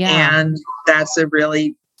 Yeah. And that's a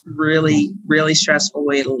really, really, really stressful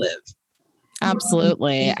way to live.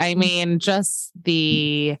 Absolutely. I mean, just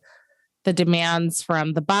the demands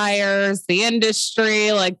from the buyers, the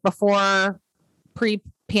industry, like before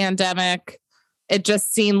pre-pandemic, it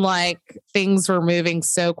just seemed like things were moving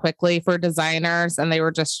so quickly for designers and they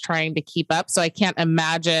were just trying to keep up. So I can't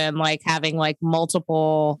imagine like having like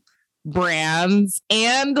multiple brands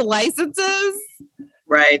and licenses.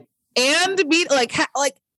 Right. And be like,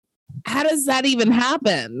 how does that even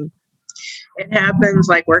happen? It happens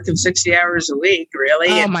like working 60 hours a week, really,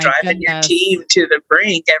 and driving your team to the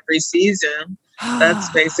brink every season. That's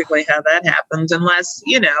basically how that happens, unless,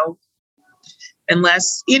 and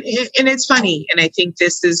it's funny. And I think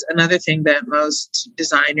this is another thing that most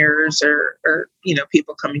designers or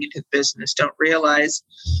people coming into the business don't realize.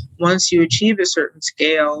 Once you achieve a certain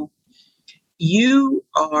scale, you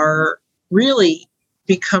are really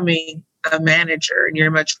becoming a manager, and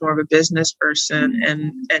you're much more of a business person,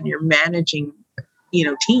 and you're managing,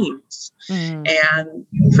 teams. And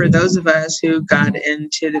for those of us who got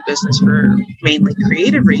into the business for mainly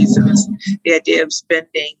creative reasons, the idea of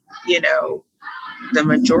spending, the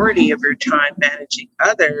majority of your time managing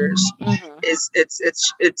others is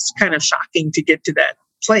it's kind of shocking to get to that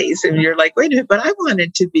place. And you're like, wait a minute, but I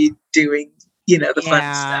wanted to be doing, the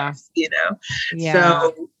fun stuff, Yeah.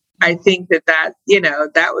 So I think that's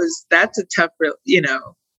a tough,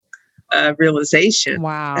 realization.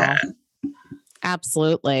 Wow.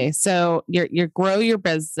 Absolutely. So you grow your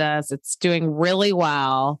business. It's doing really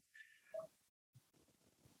well.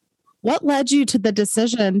 What led you to the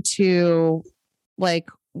decision to like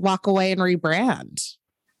walk away and rebrand?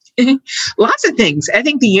 Lots of things. I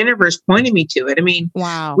think the universe pointed me to it. I mean,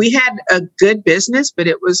 wow. We had a good business, but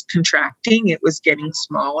it was contracting. It was getting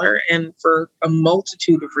smaller, and for a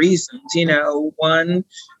multitude of reasons. One,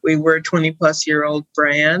 we were a 20-plus-year-old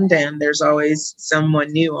brand, and there's always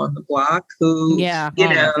someone new on the block who,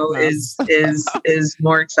 is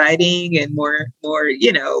more exciting and more,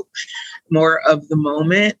 more of the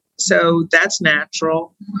moment. So that's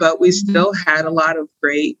natural, but we still had a lot of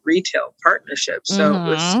great retail partnerships. So it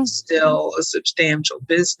was still a substantial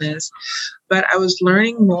business, but I was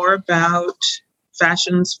learning more about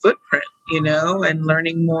fashion's footprint, and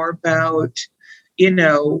learning more about,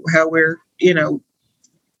 how we're,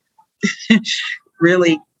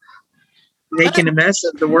 really making a mess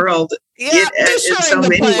of the world in so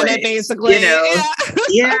many ways, basically.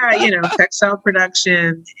 Textile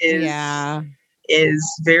production is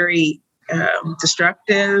very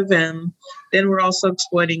destructive, and then we're also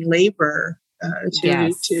exploiting labor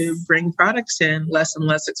to bring products in less and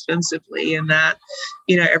less expensively, and that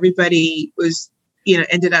everybody was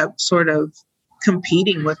ended up sort of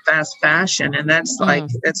competing with fast fashion, and that's like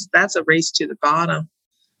that's a race to the bottom,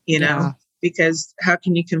 because how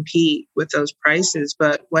can you compete with those prices?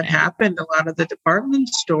 But what happened, a lot of the department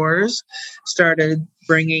stores started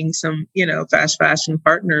bringing some, fast fashion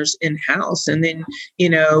partners in-house. And then,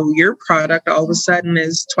 your product all of a sudden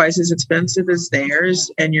is twice as expensive as theirs.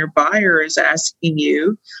 And your buyer is asking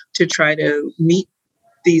you to try to meet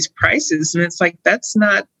these prices. And it's like, that's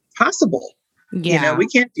not possible. Yeah. We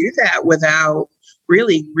can't do that without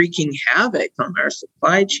really wreaking havoc on our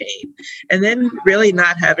supply chain, and then really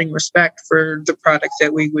not having respect for the product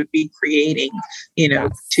that we would be creating,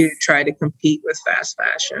 to try to compete with fast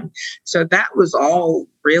fashion. So that was all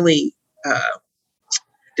really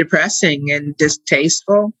depressing and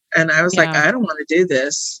distasteful. And I was like, I don't want to do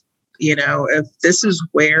this, if this is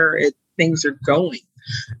where things are going,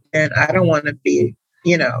 and I don't want to be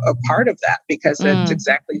a part of that, because it's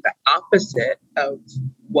exactly the opposite of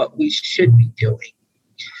what we should be doing.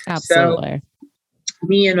 Absolutely. So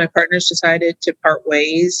me and my partners decided to part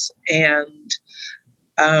ways, and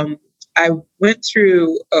I went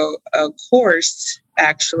through a course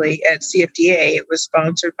actually at CFDA. It was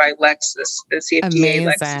sponsored by Lexus, the CFDA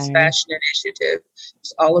Lexus Fashion Initiative.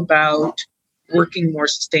 It's all about working more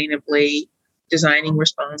sustainably, designing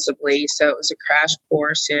responsibly. So it was a crash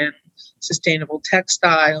course in sustainable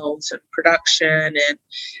textiles and production,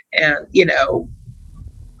 and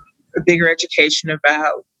a bigger education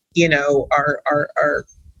about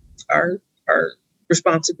our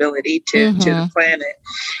responsibility to the planet.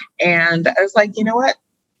 And I was like, you know what?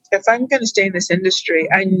 If I'm going to stay in this industry,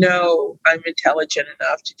 I know I'm intelligent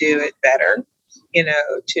enough to do it better.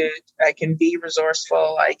 I can be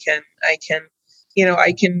resourceful. I can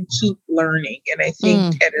keep learning. And I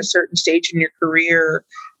think at a certain stage in your career,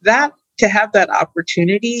 that to have that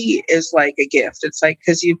opportunity is like a gift. It's like,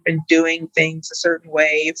 because you've been doing things a certain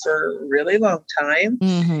way for a really long time,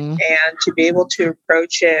 and to be able to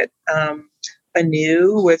approach it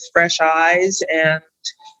anew with fresh eyes and,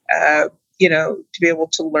 to be able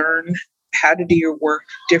to learn how to do your work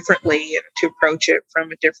differently and to approach it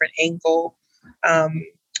from a different angle.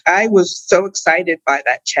 I was so excited by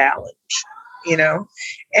that challenge,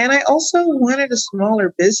 and I also wanted a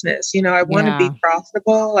smaller business. I want to be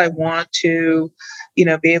profitable. I want to,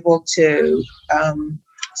 be able to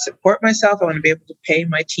support myself. I want to be able to pay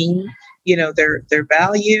my team, their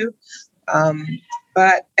value.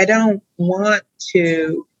 But I don't want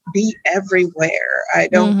to be everywhere. I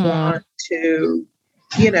don't want to,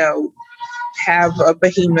 have a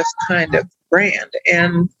behemoth kind of brand.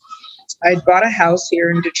 And I bought a house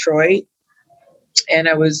here in Detroit, and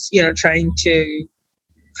I was, trying to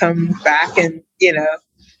come back and,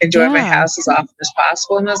 enjoy my house as often as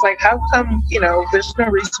possible. And I was like, how come, there's no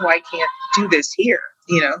reason why I can't do this here?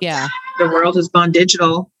 The world has gone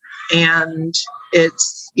digital, and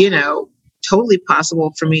it's, totally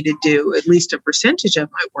possible for me to do at least a percentage of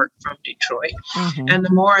my work from Detroit. And the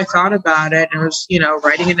more I thought about it, and I was,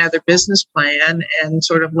 writing another business plan and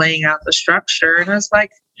sort of laying out the structure. And I was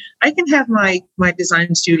like, I can have my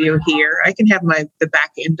design studio here. I can have the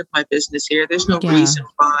back end of my business here. There's no reason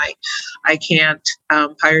why I can't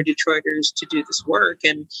hire Detroiters to do this work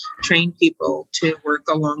and train people to work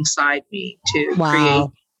alongside me to create,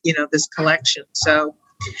 this collection. So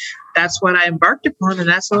that's what I embarked upon, and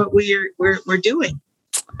that's what we're doing.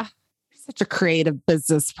 Such a creative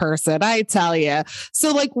business person, I tell you.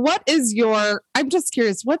 So I'm just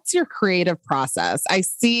curious, what's your creative process? I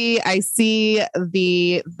see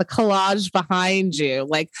the collage behind you.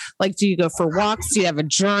 Like, do you go for walks? Do you have a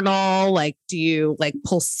journal? Do you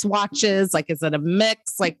pull swatches? Is it a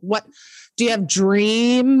mix? What do you have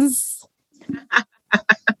dreams?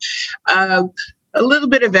 A little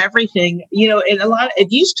bit of everything, and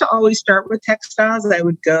it used to always start with textiles. I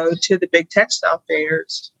would go to the big textile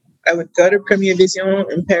fairs. I would go to Premier Vision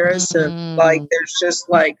in Paris, and there's just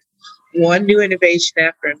one new innovation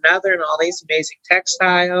after another and all these amazing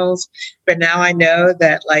textiles. But now I know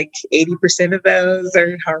that 80% of those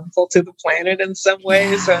are harmful to the planet in some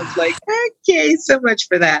way. So it's okay, so much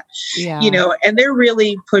for that. And they're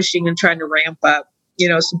really pushing and trying to ramp up,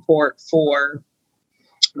 support for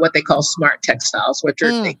what they call smart textiles, which are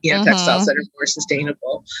textiles that are more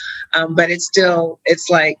sustainable. But it's still, it's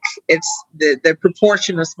the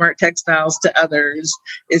proportion of smart textiles to others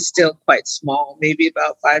is still quite small, maybe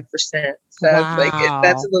about 5%. So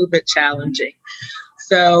that's a little bit challenging.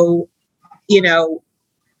 So,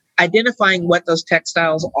 identifying what those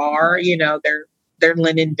textiles are, they're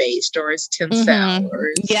linen based, or it's tencel,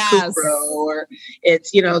 or it's cupro, or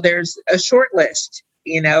it's, there's a short list,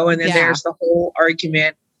 and then there's the whole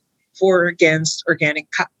argument for or against organic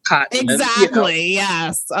cotton. Exactly.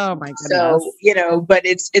 Yes. Oh my goodness. So, but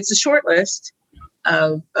it's a short list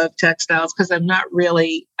of textiles, because I'm not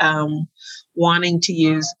really wanting to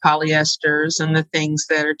use polyesters and the things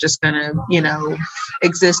that are just going to,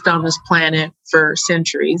 exist on this planet for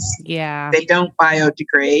centuries. Yeah. They don't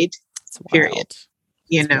biodegrade, period.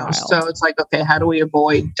 So it's okay, how do we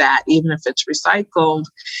avoid that? Even if it's recycled,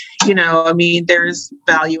 there's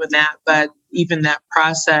value in that, but even that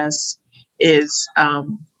process is,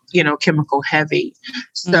 chemical heavy.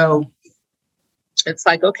 So it's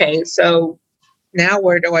okay, so now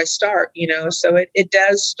where do I start? So it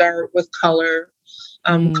does start with color.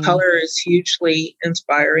 Color is hugely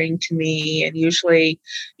inspiring to me. And usually,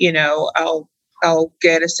 I'll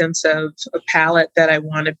get a sense of a palette that I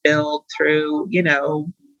want to build through,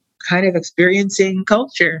 kind of experiencing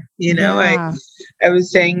culture. I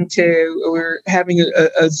was saying we're having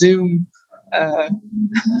a Zoom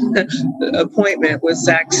appointment with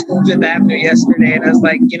Saks Fifth Avenue yesterday, and I was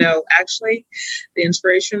like, actually, the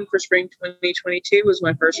inspiration for spring 2022 was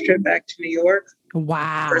my first trip back to New York.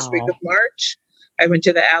 Wow. First week of March. I went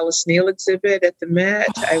to the Alice Neal exhibit at the Met.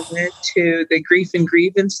 I went to the Grief and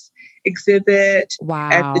Grievance exhibit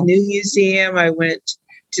at the New Museum. I went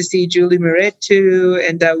to see Julie Mouretu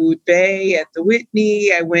and Dawood Bey at the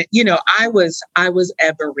Whitney. I went, I was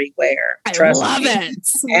everywhere. Trust me. It.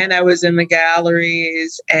 And I was in the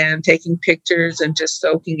galleries and taking pictures and just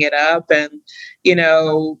soaking it up. And,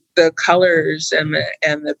 the colors and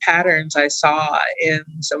the patterns I saw in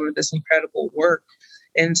some of this incredible work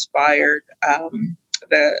inspired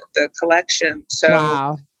the collection.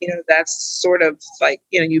 So, that's sort of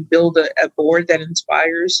you build a board that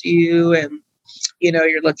inspires you, and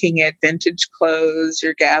you're looking at vintage clothes,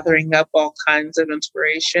 you're gathering up all kinds of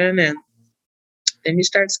inspiration, and then you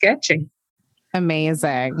start sketching.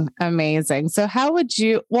 Amazing. So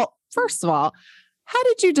first of all, how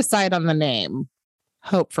did you decide on the name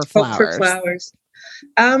Hope for Flowers? Hope for Flowers.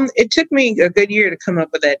 It took me a good year to come up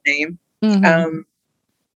with that name. Um,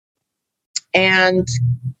 and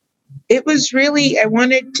it was really, I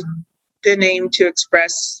wanted the name to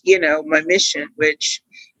express, my mission, which,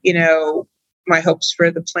 my hopes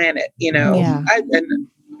for the planet, Yeah. And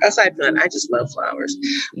aside from that, I just love flowers.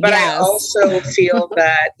 But I Yes. also feel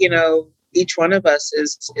that, each one of us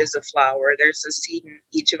is a flower. There's a seed in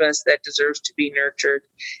each of us that deserves to be nurtured,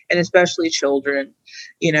 and especially children,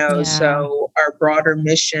 so our broader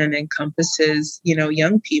mission encompasses,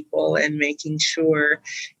 young people, and making sure,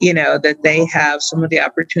 that they have some of the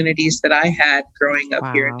opportunities that I had growing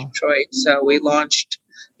up here in Detroit. So we launched,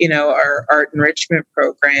 our art enrichment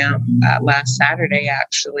program last Saturday,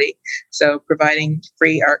 actually. So providing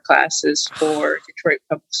free art classes for Detroit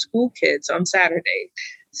public school kids on Saturday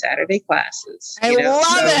classes. I love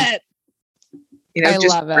it.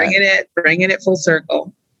 Just bringing it full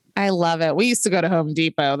circle. I love it. We used to go to Home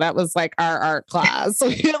Depot. That was like our art class.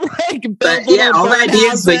 We build all the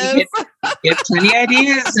ideas, but you get plenty of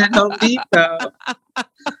ideas at Home Depot.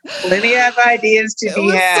 Plenty of ideas to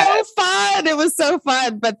be had. So fun. It was so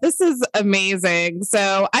fun. But this is amazing.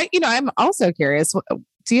 So I'm also curious.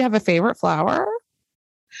 Do you have a favorite flower?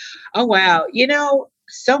 Oh wow.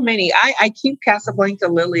 So many. I keep Casablanca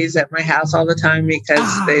lilies at my house all the time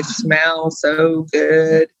because they smell so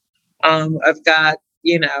good. I've got,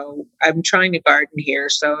 I'm trying to garden here,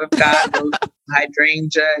 so I've got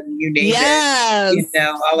hydrangea and you name it,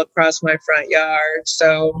 all across my front yard.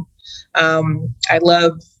 So I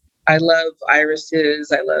love irises.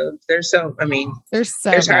 There's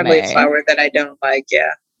hardly a flower that I don't like.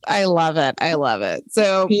 Yeah. I love it.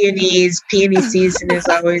 So peony season is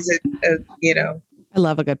always I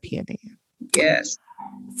love a good peony. Yes.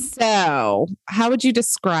 So how would you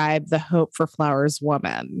describe the Hope for Flowers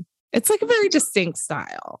woman? It's like a very distinct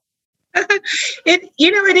style. It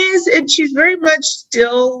is. And she's very much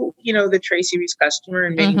still, the Tracy Reese customer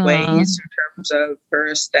in many ways in terms of her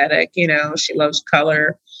aesthetic. She loves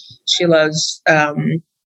color. She loves,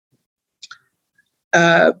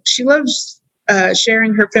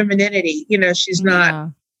 sharing her femininity. She's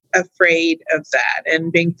not afraid of that.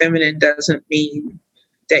 And being feminine doesn't mean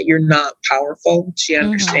that you're not powerful. She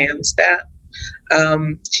understands that.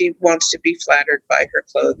 She wants to be flattered by her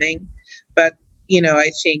clothing. But,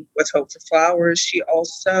 I think with Hope for Flowers, she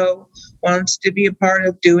also wants to be a part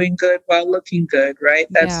of doing good while looking good, right?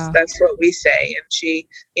 That's what we say. And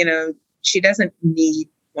she doesn't need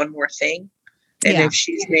one more thing. And if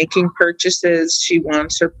she's making purchases, she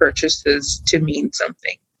wants her purchases to mean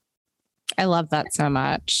something. I love that so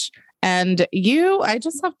much. And you're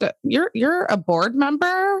a board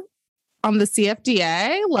member on the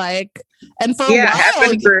CFDA, and for a while,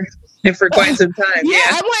 happened for quite some time. Yeah,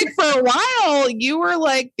 I'm like, for a while, you were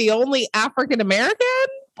like the only African American.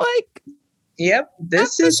 Yep,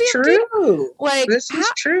 this is true. This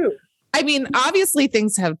is true. I mean, obviously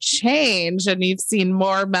things have changed, and you've seen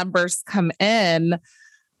more members come in.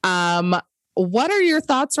 What are your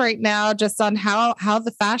thoughts right now, just on how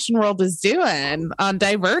the fashion world is doing on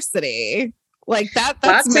diversity?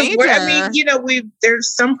 That's major.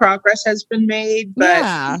 There's some progress has been made,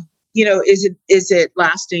 but is it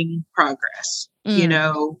lasting progress?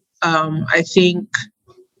 I think,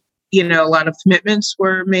 a lot of commitments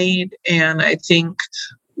were made, and I think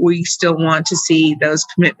we still want to see those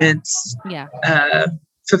commitments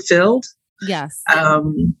fulfilled. Yes.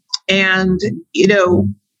 And,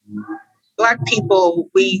 Black people,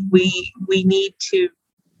 we need to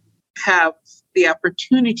have the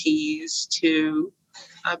opportunities to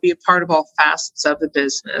be a part of all facets of the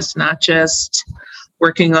business, not just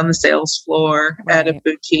working on the sales floor at a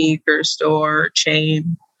boutique or store or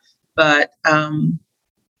chain, but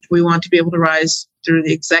we want to be able to rise through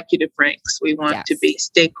the executive ranks. We want to be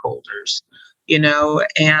stakeholders,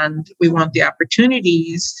 and we want the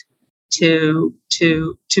opportunities to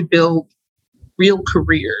build real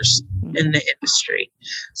careers in the industry.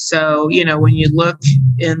 So, when you look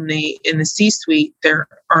in the C-suite, there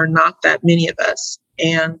are not that many of us.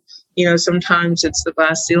 And, sometimes it's the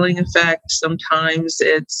glass ceiling effect. Sometimes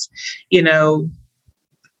it's,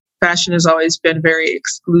 fashion has always been a very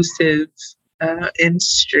exclusive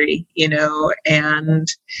industry, and,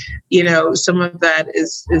 some of that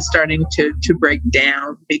is starting to break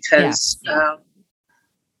down because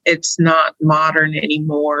it's not modern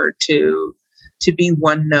anymore to be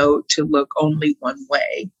one note, to look only one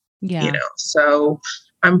way, so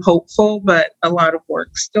I'm hopeful, but a lot of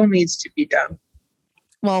work still needs to be done.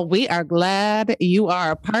 Well, we are glad you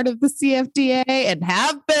are a part of the CFDA and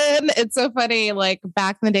have been. It's so funny. Like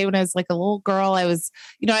back in the day when I was like a little girl, I was,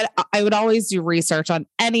 I would always do research on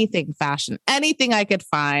anything fashion, anything I could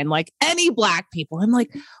find, like any Black people. I'm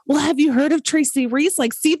like, well, have you heard of Tracy Reese?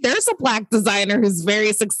 Like, see, there's a Black designer who's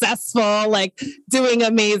very successful, like doing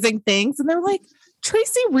amazing things. And they're like,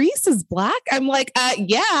 Tracy Reese is Black? I'm like,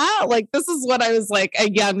 yeah, like this is when I was like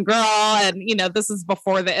a young girl. And, this is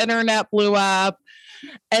before the internet blew up.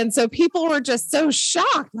 And so people were just so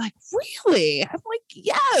shocked, like, really? I'm like,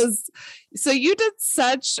 yes. So you did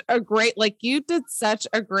such a great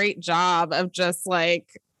job of just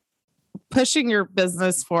like pushing your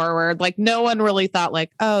business forward. Like no one really thought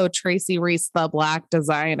like, oh, Tracy Reese, the Black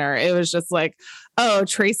designer. It was just like, oh,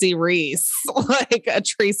 Tracy Reese, like a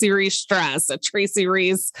Tracy Reese dress, a Tracy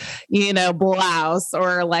Reese, blouse,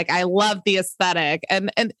 or like, I love the aesthetic.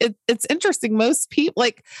 And it's interesting. Most people,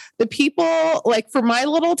 like the people like for my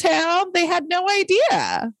little town, they had no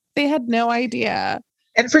idea.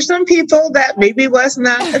 And for some people, that maybe was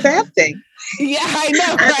not a bad thing. Yeah, I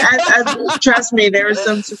know. Right? Trust me, there were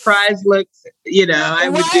some surprise looks. I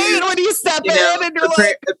would do when you step in and you're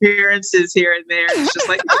like appearances here and there. It's just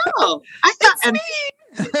like, oh, I thought, and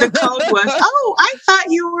the code was, oh, I thought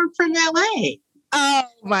you were from LA. Oh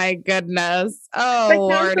my goodness! Oh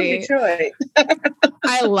Lordy,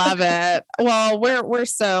 I love it. Well, we're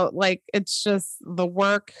so like it's just the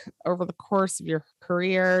work over the course of your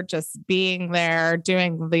career, just being there,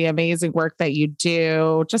 doing the amazing work that you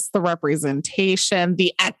do, just the representation,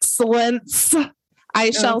 the excellence.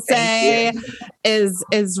 I shall say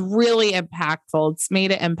is really impactful. It's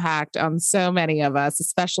made an impact on so many of us,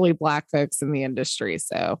 especially Black folks in the industry.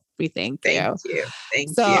 So we thank you.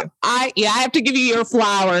 Thank you. I have to give you your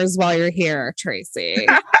flowers while you're here, Tracy.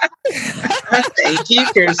 Thank you,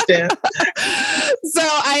 Kirsten. So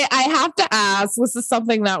I have to ask, this is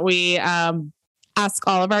something that we ask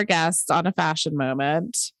all of our guests on a fashion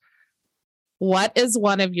moment. What is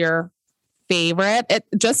one of your favorite,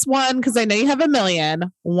 just one, because I know you have a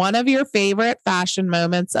million, one of your favorite fashion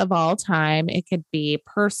moments of all time? It could be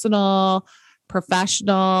personal,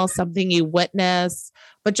 professional, something you witness,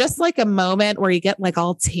 but just like a moment where you get like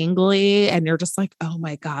all tingly and you're just like, oh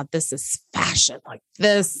my God, this is fashion. Like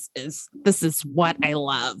this is what I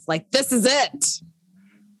love. Like, this is it.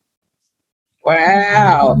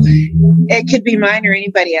 Wow. It could be mine or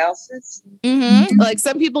anybody else's. Mm-hmm. Like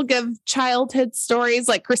some people give childhood stories,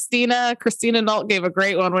 like Christina Nault gave a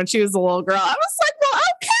great one when she was a little girl. I was like, well,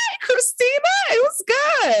 okay, Christina, it was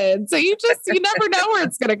good. So you never know where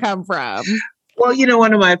it's going to come from. Well,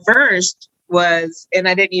 one of my first was, and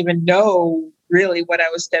I didn't even know really what I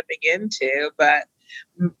was stepping into, but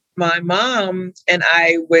my mom and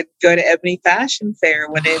I would go to Ebony Fashion Fair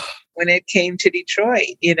when it came to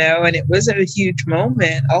Detroit, and it was a huge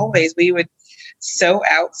moment. Always we would sew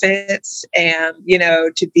outfits and,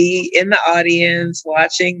 to be in the audience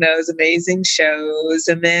watching those amazing shows,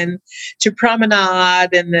 and then to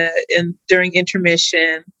promenade and during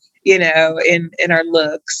intermission, in our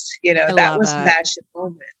looks, that was a fashion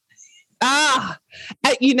moment.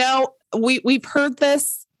 We've heard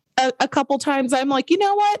this a couple times. I'm like, you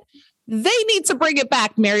know what? They need to bring it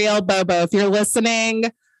back. Marielle Bobo, if you're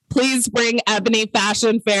listening, please bring Ebony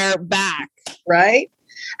Fashion Fair back. Right?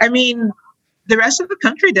 I mean, the rest of the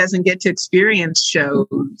country doesn't get to experience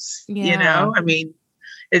shows, I mean,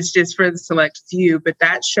 it's just for the select few, but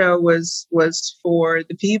that show was for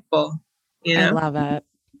the people,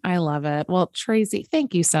 I love it. Well, Tracy,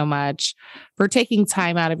 thank you so much for taking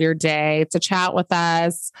time out of your day to chat with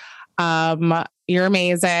us. You're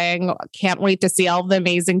amazing. Can't wait to see all the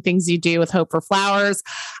amazing things you do with Hope for Flowers.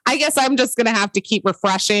 I guess I'm just going to have to keep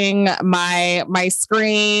refreshing my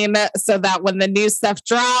screen so that when the new stuff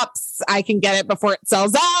drops, I can get it before it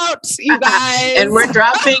sells out, you guys. And we're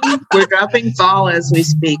dropping fall as we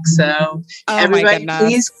speak. So everybody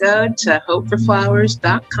please go to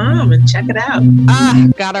hopeforflowers.com and check it out.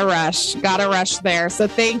 Gotta rush there. So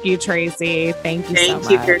thank you, Tracy. Thank you so much.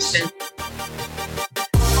 Thank you, Kirsten.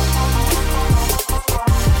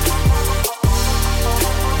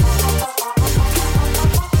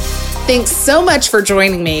 Thanks so much for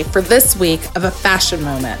joining me for this week of A Fashion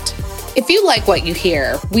Moment. If you like what you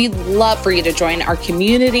hear, we'd love for you to join our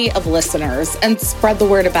community of listeners and spread the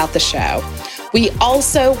word about the show. We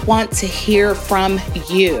also want to hear from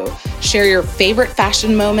you. Share your favorite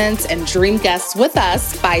fashion moments and dream guests with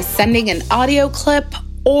us by sending an audio clip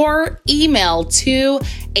or email to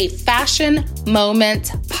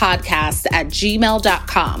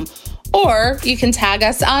afashionmomentpodcast@gmail.com. Or you can tag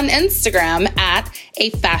us on Instagram at A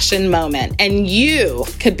Fashion Moment, and you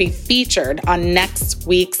could be featured on next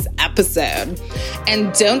week's episode.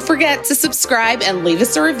 And don't forget to subscribe and leave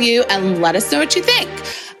us a review and let us know what you think.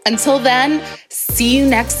 Until then, see you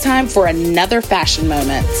next time for another Fashion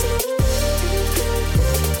Moment.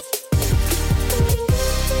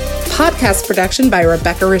 Podcast production by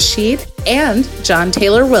Rebecca Rashid and John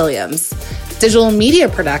Taylor Williams. Digital media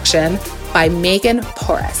production by Megan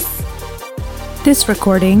Porras. This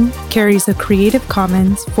recording carries a Creative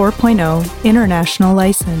Commons 4.0 international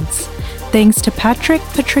license. Thanks to Patrick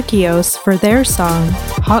Patricios for their song,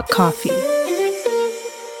 Hot Coffee.